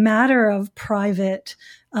 That's the matter of private,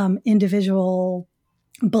 individual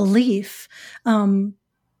belief.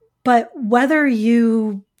 But whether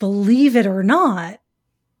you believe it or not,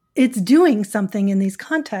 it's doing something in these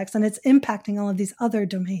contexts and it's impacting all of these other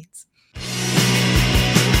domains.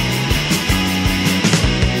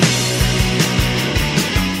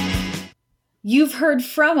 You've heard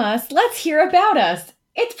from us. Let's hear about us.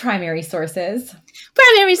 It's Primary Sources.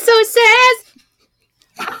 Primary Sources!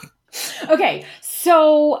 Okay,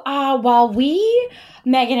 so while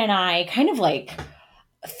Megan and I, kind of like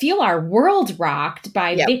feel our world rocked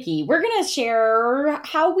by Vicki, we're going to share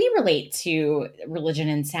how we relate to religion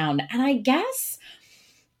and sound. And I guess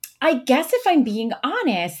if I'm being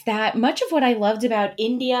honest, that much of what I loved about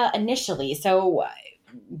India initially, so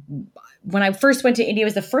when I first went to India, it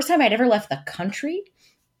was the first time I'd ever left the country.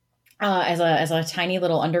 as a tiny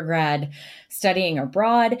little undergrad studying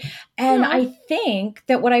abroad. And I think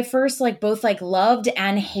that what I first both loved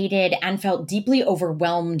and hated and felt deeply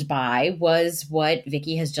overwhelmed by was what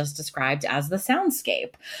Vicky has just described as the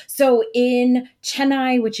soundscape. So in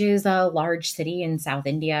Chennai, which is a large city in South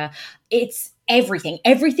India, it's everything.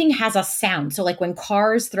 Everything has a sound. So when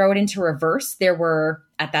cars throw it into reverse, there were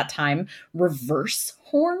at that time reverse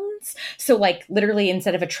horns. So literally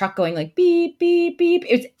instead of a truck going beep, beep, beep,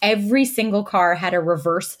 it's every single car had a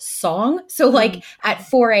reverse song. So at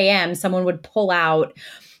 4 a.m., someone would pull out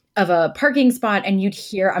of a parking spot and you'd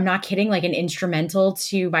hear, I'm not kidding, an instrumental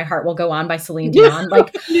to My Heart Will Go On by Celine Dion,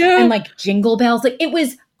 and Jingle Bells. It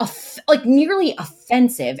was nearly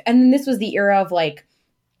offensive. And then this was the era of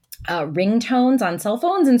ringtones on cell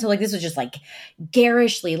phones. And so this was just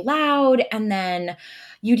garishly loud. And then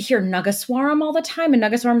you'd hear Nagaswaram all the time. And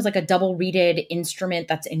Nagaswaram is a double reeded instrument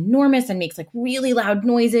that's enormous and makes really loud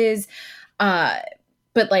noises.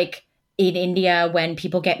 But in India, when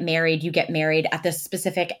people get married, you get married at this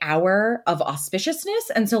specific hour of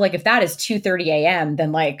auspiciousness. And so if that is 2:30 a.m.,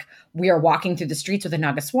 then we are walking through the streets with a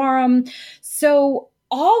Nagaswaram. So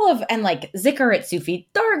all of, and zikr at Sufi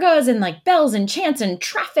dargahs and bells and chants and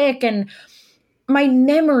traffic. And my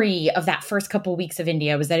memory of that first couple weeks of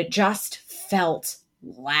India was that it just felt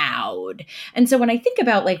loud. And so when I think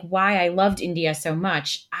about why I loved India so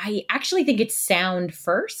much, I actually think it's sound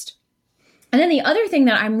first. And then the other thing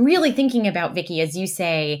that I'm really thinking about, Vicky, as you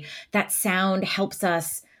say, that sound helps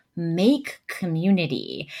us make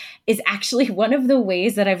community, is actually one of the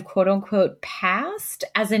ways that I've quote unquote passed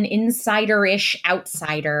as an insider-ish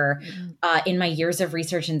outsider in my years of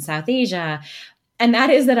research in South Asia. And that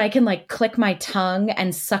is that I can click my tongue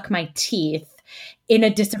and suck my teeth in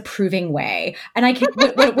a disapproving way. And I can,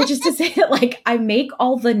 which is to say that I make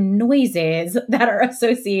all the noises that are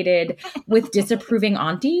associated with disapproving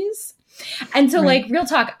aunties. And so real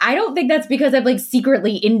talk, I don't think that's because I'm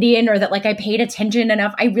secretly Indian or that I paid attention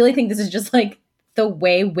enough. I really think this is just the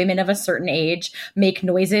way women of a certain age make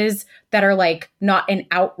noises that are not an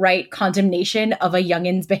outright condemnation of a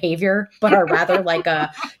youngin's behavior, but are rather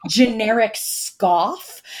a generic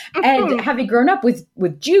scoff. And having grown up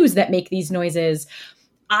with Jews that make these noises,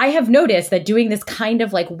 I have noticed that doing this kind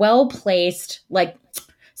of well-placed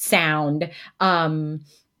sound,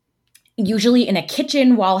 usually in a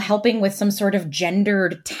kitchen while helping with some sort of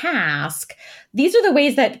gendered task, these are the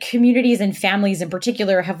ways that communities and families in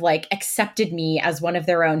particular have accepted me as one of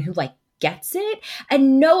their own who gets it.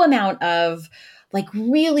 And no amount of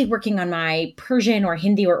really working on my Persian or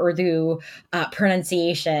Hindi or Urdu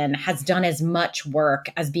pronunciation has done as much work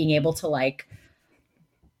as being able to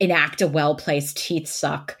enact a well-placed teeth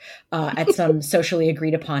suck at some socially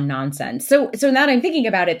agreed upon nonsense. So now that I'm thinking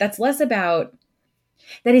about it,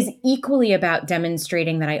 that is equally about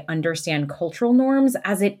demonstrating that I understand cultural norms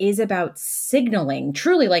as it is about signaling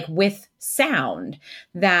truly with sound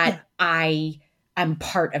that I am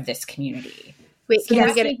part of this community. Wait, so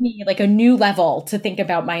that gave me a new level to think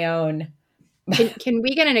about my own. Can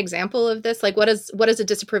we get an example of this? What does a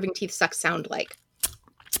disapproving teeth suck sound like?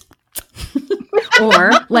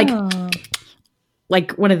 Or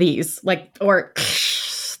one of these, or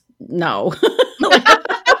no.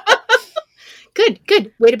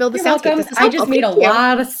 Good. Way to build the soundscape. I just made a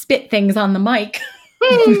lot of spit things on the mic.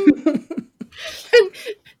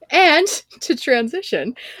 And to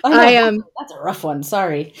transition, that's a rough one.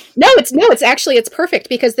 Sorry. No, it's perfect,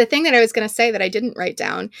 because the thing that I was going to say that I didn't write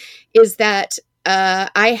down is that as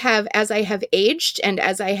I have aged and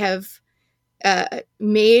as I have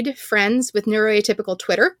made friends with neuroatypical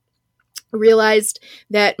Twitter, realized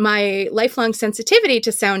that my lifelong sensitivity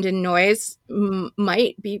to sound and noise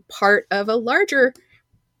might be part of a larger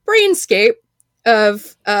brainscape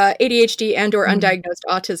of ADHD and or undiagnosed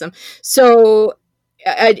autism. So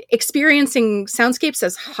experiencing soundscapes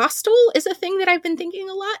as hostile is a thing that I've been thinking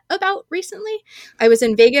a lot about recently. I was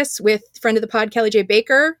in Vegas with friend of the pod, Kelly J.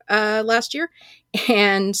 Baker, last year,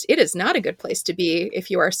 and it is not a good place to be if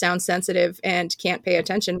you are sound sensitive and can't pay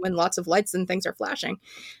attention when lots of lights and things are flashing.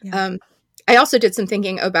 Yeah. I also did some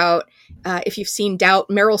thinking about if you've seen Doubt,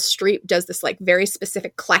 Meryl Streep does this very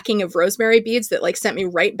specific clacking of rosemary beads that sent me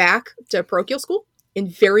right back to parochial school in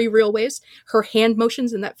very real ways. Her hand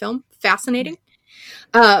motions in that film, fascinating.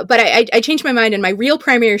 But I changed my mind, and my real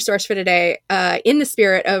primary source for today, in the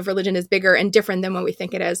spirit of religion is bigger and different than what we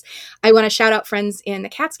think it is, I want to shout out friends in the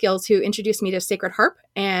Catskills who introduced me to sacred harp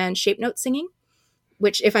and shape note singing.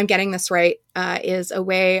 which, if I'm getting this right, is a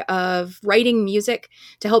way of writing music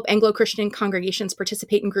to help Anglo-Christian congregations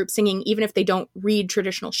participate in group singing, even if they don't read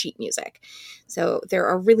traditional sheet music. So there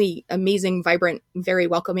are really amazing, vibrant, very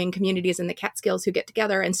welcoming communities in the Catskills who get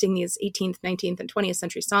together and sing these 18th, 19th, and 20th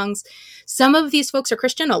century songs. Some of these folks are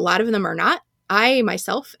Christian. A lot of them are not. I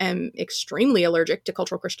myself am extremely allergic to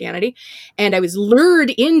cultural Christianity, and I was lured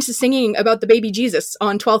into singing about the baby Jesus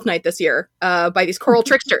on 12th night this year by these choral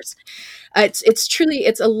tricksters.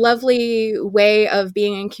 It's a lovely way of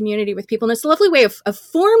being in community with people, and it's a lovely way of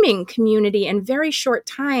forming community in very short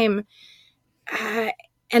time.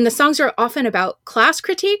 And the songs are often about class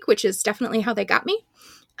critique, which is definitely how they got me.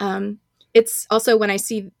 It's also when I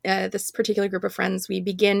see this particular group of friends, we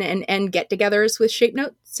begin and end get-togethers with shape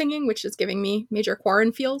note singing, which is giving me major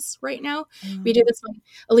quarren feels right now. We do this one.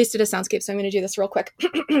 Elise did a soundscape, so I'm going to do this real quick.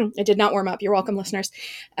 It did not warm up. You're welcome, listeners.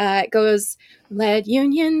 It goes, let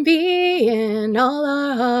union be in all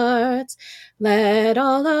our hearts. Let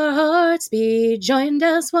all our hearts be joined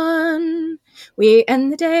as one. We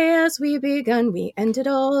end the day as we begun. We end it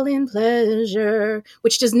all in pleasure,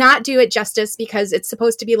 which does not do it justice because it's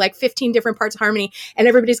supposed to be like 15 different parts of harmony and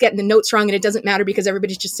everybody's getting the notes wrong and it doesn't matter because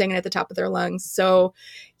everybody's just singing at the top of their lungs. So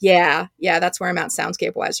yeah, that's where I'm at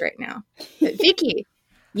soundscape wise right now. Vicki,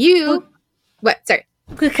 what? Sorry.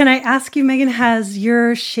 Can I ask you, Megan, has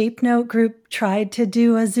your shape note group tried to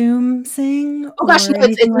do a Zoom sing? Oh gosh, no,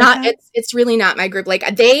 it's not. It's really not my group.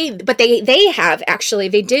 Like they have actually.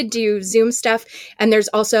 They did do Zoom stuff, and there's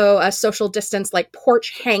also a social distance like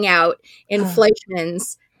porch hangout in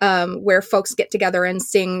Fleischmann's, where folks get together and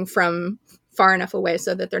sing from far enough away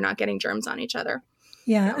so that they're not getting germs on each other.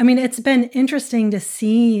 Yeah. I mean, it's been interesting to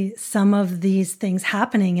see some of these things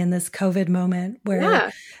happening in this COVID moment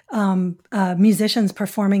where musicians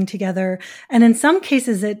performing together. And in some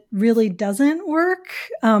cases, it really doesn't work.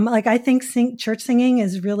 Like I think church singing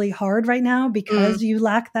is really hard right now because you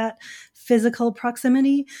lack that physical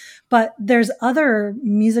proximity. But there's other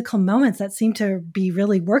musical moments that seem to be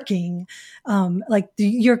really working.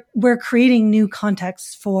 We're creating new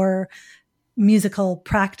contexts for musical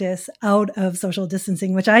practice out of social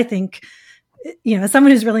distancing, which I think, as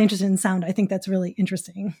someone who's really interested in sound, I think that's really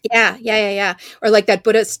interesting. Yeah. Or like that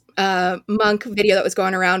Buddhist monk video that was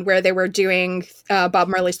going around where they were doing Bob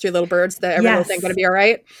Marley's Three Little Birds, the Every Little Thing Gonna Be All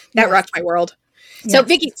Right. That rocked my world. So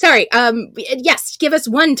Vicki, sorry. Yes, give us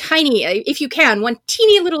one teeny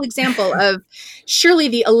little example of surely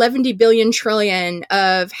the 11 billion trillion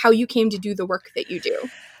of how you came to do the work that you do.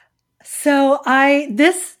 So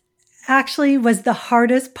this actually was the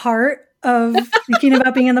hardest part of thinking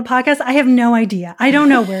about being in the podcast. I have no idea. I don't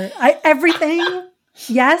know where everything.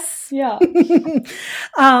 Yes. Yeah.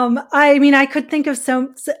 I mean, I could think of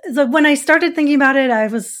so when I started thinking about it, I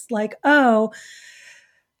was like, oh,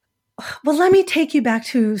 well, let me take you back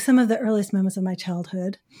to some of the earliest moments of my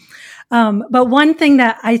childhood. But one thing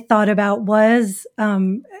that I thought about was,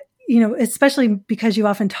 especially because you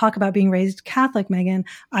often talk about being raised Catholic, Megan,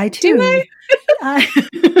 I too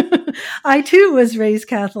was raised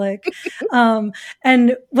Catholic.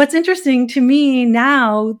 And what's interesting to me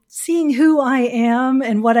now, seeing who I am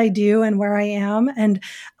and what I do and where I am, and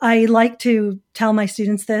I like to tell my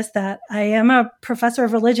students that I am a professor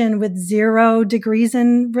of religion with 0 degrees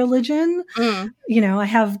in religion. I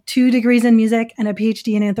have 2 degrees in music and a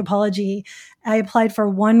PhD in anthropology. I applied for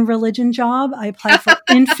 1 religion job. I applied for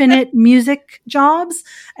infinite music jobs,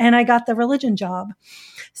 and I got the religion job.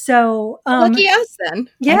 So lucky us then.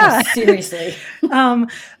 Yeah, seriously.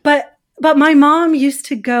 But my mom used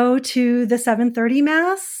to go to the 7:30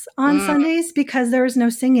 mass on Sundays because there was no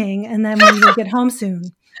singing, and then we would get home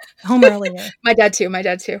earlier. My dad too.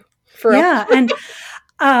 For real. And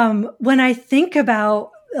when I think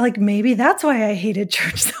about like maybe that's why I hated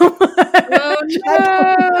church so much.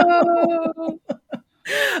 Oh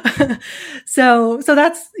no. So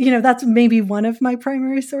that's maybe one of my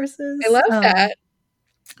primary sources. I love that.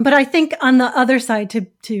 But I think on the other side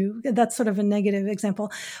to that's sort of a negative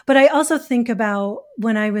example. But I also think about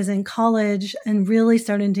when I was in college and really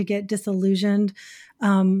starting to get disillusioned,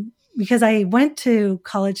 because I went to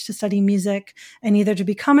college to study music and either to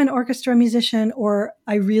become an orchestra musician or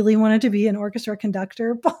I really wanted to be an orchestra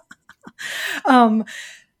conductor. And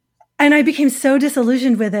I became so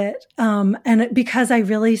disillusioned with it. And because I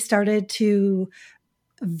really started to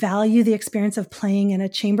value the experience of playing in a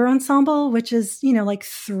chamber ensemble, which is, like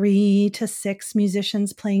 3 to 6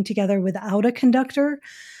 musicians playing together without a conductor.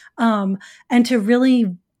 And to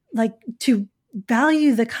really to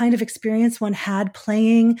value the kind of experience one had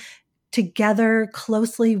playing together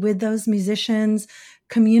closely with those musicians,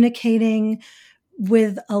 communicating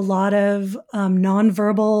with a lot of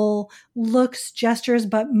nonverbal looks, gestures,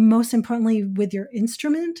 but most importantly with your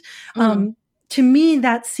instrument. To me,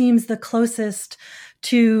 that seems the closest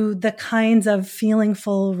to the kinds of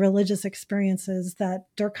feelingful religious experiences that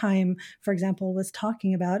Durkheim, for example, was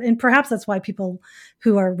talking about. And perhaps that's why people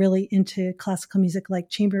who are really into classical music like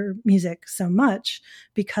chamber music so much,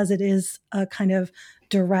 because it is a kind of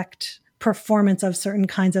direct performance of certain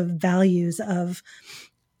kinds of values of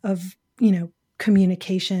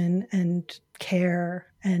communication and care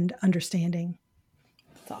and understanding.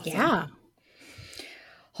 That's awesome. Yeah.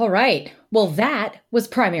 All right. Well, that was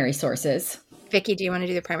Primary Sources. Vicki, do you want to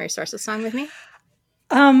do the Primary Sources song with me?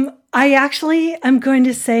 I actually am going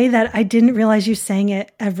to say that I didn't realize you sang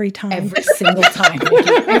it every time. Every single time.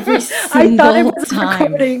 Every single I thought it was a time.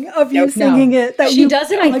 recording of you singing it. That she you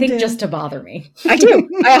does it, I think, in. just to bother me. I do.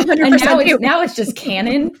 I 100% And now it's just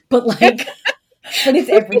canon, but like, but it's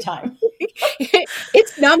every time.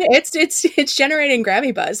 It's generating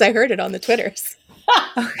Grammy buzz. I heard it on the Twitters.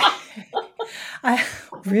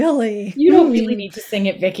 Really? You don't really need to sing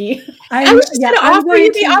it, Vicki. I was just going to offer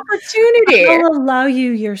you the opportunity. I'll allow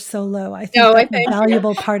you your solo. I think that's a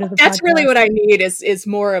valuable part of the That's podcast. really what I need is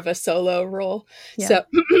more of a solo role. Yeah. So,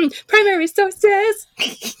 Primary Sources.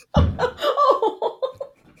 Are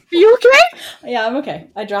you okay? Yeah, I'm okay.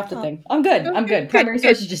 I dropped a thing. I'm good. I'm good. Primary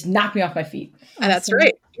Sources just knocked me off my feet. Awesome. That's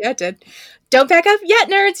right. Yeah, it did. Don't back up yet,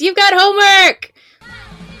 nerds. You've got homework.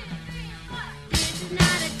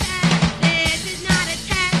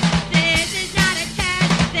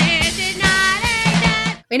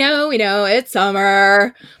 We know, it's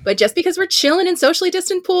summer. But just because we're chilling in socially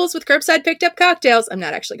distant pools with curbside picked up cocktails, I'm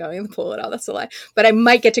not actually going in the pool at all, that's a lie. But I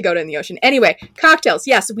might get to go to the ocean. Anyway, cocktails.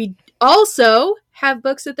 Yes, we also have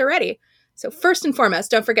books at the ready. So first and foremost,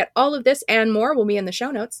 don't forget all of this and more will be in the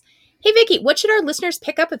show notes. Hey, Vicki, what should our listeners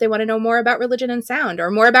pick up if they want to know more about religion and sound or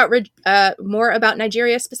more about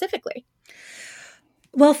Nigeria specifically?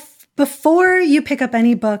 Well, before you pick up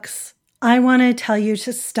any books, I want to tell you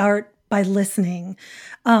to start by listening.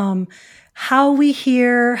 How we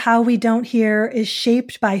hear, how we don't hear is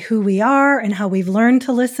shaped by who we are and how we've learned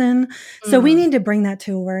to listen. So we need to bring that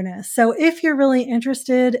to awareness. So if you're really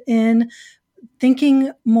interested in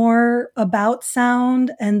thinking more about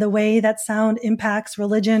sound and the way that sound impacts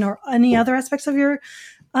religion or any other aspects of your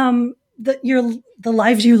the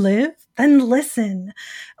lives you live, then listen.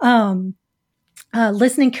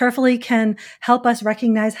 Listening carefully can help us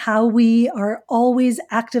recognize how we are always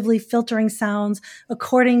actively filtering sounds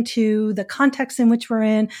according to the context in which we're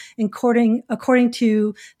in, according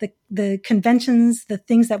to the conventions, the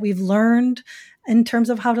things that we've learned in terms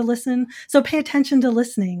of how to listen. So pay attention to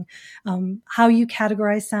listening, how you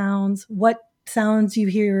categorize sounds, what sounds you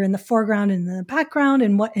hear in the foreground and in the background,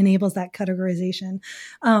 and what enables that categorization.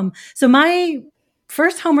 So my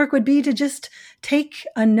first homework would be to just take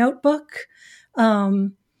a notebook.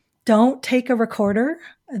 Don't take a recorder.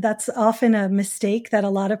 That's often a mistake that a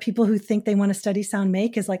lot of people who think they want to study sound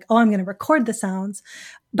make, is like, oh, I'm going to record the sounds,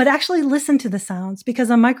 but actually listen to the sounds, because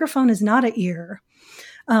a microphone is not an ear.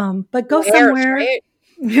 But go somewhere. Right?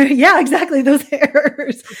 Yeah, exactly. Those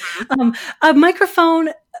errors. A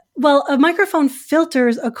microphone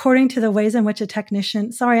filters according to the ways in which a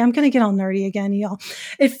technician, sorry, I'm going to get all nerdy again, y'all.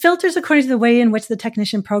 It filters according to the way in which the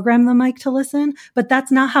technician programmed the mic to listen, but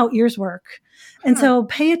that's not how ears work. And so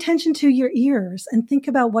pay attention to your ears and think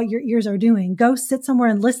about what your ears are doing. Go sit somewhere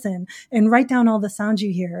and listen and write down all the sounds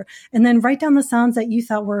you hear, and then write down the sounds that you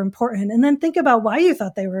thought were important, and then think about why you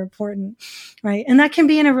thought they were important, right? And that can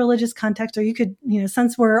be in a religious context, or you could,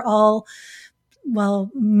 since we're all,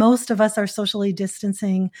 most of us are socially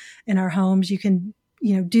distancing in our homes, you can,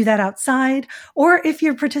 do that outside. Or if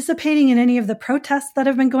you're participating in any of the protests that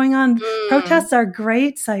have been going on, protests are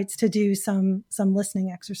great sites to do some listening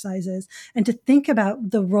exercises and to think about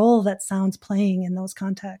the role that sound's playing in those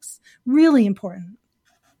contexts. Really important.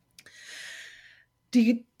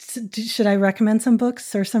 Should I recommend some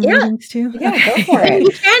books or some readings too? Yeah, go for it. You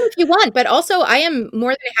can if you want, but also I am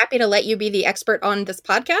more than happy to let you be the expert on this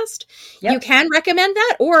podcast. Yep. You can recommend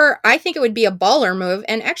that, or I think it would be a baller move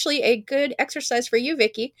and actually a good exercise for you,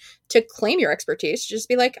 Vicki, to claim your expertise. Just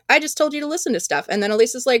be like, I just told you to listen to stuff. And then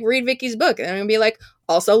Elisa's like, read Vicki's book. And I'm going to be like,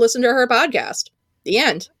 also listen to her podcast. The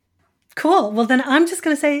end. Cool. Well, then I'm just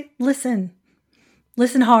going to say, listen.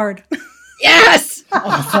 Listen hard. Yes!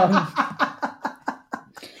 Awesome.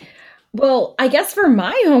 Well, I guess for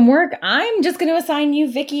my homework, I'm just going to assign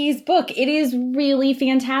you Vicki's book. It is really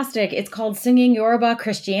fantastic. It's called Singing Yoruba: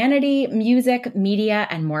 Christianity, Music, Media,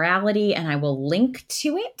 and Morality, and I will link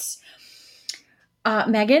to it.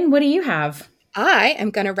 Megan, what do you have? I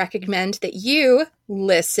am going to recommend that you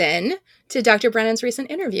listen to Dr. Brennan's recent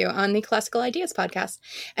interview on the Classical Ideas podcast.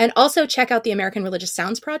 And also check out the American Religious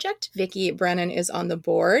Sounds Project. Vicki Brennan is on the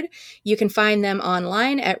board. You can find them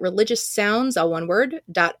online at religioussounds, all one word,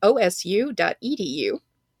 .osu.edu.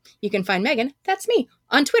 You can find Megan, that's me,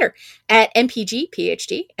 on Twitter at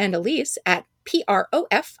MPGPhD and Elise at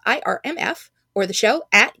PROFIRMF. Or the show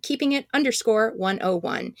at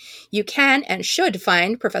keepingit_101. You can and should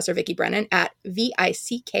find Professor Vicki Brennan at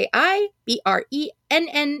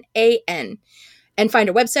VICKIBRENNAN and find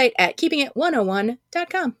her website at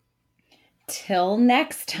keepingit101.com. Till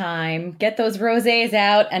next time, get those rosés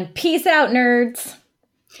out and peace out, nerds.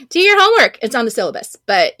 Do your homework. It's on the syllabus,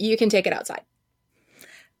 but you can take it outside.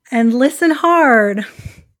 And listen hard.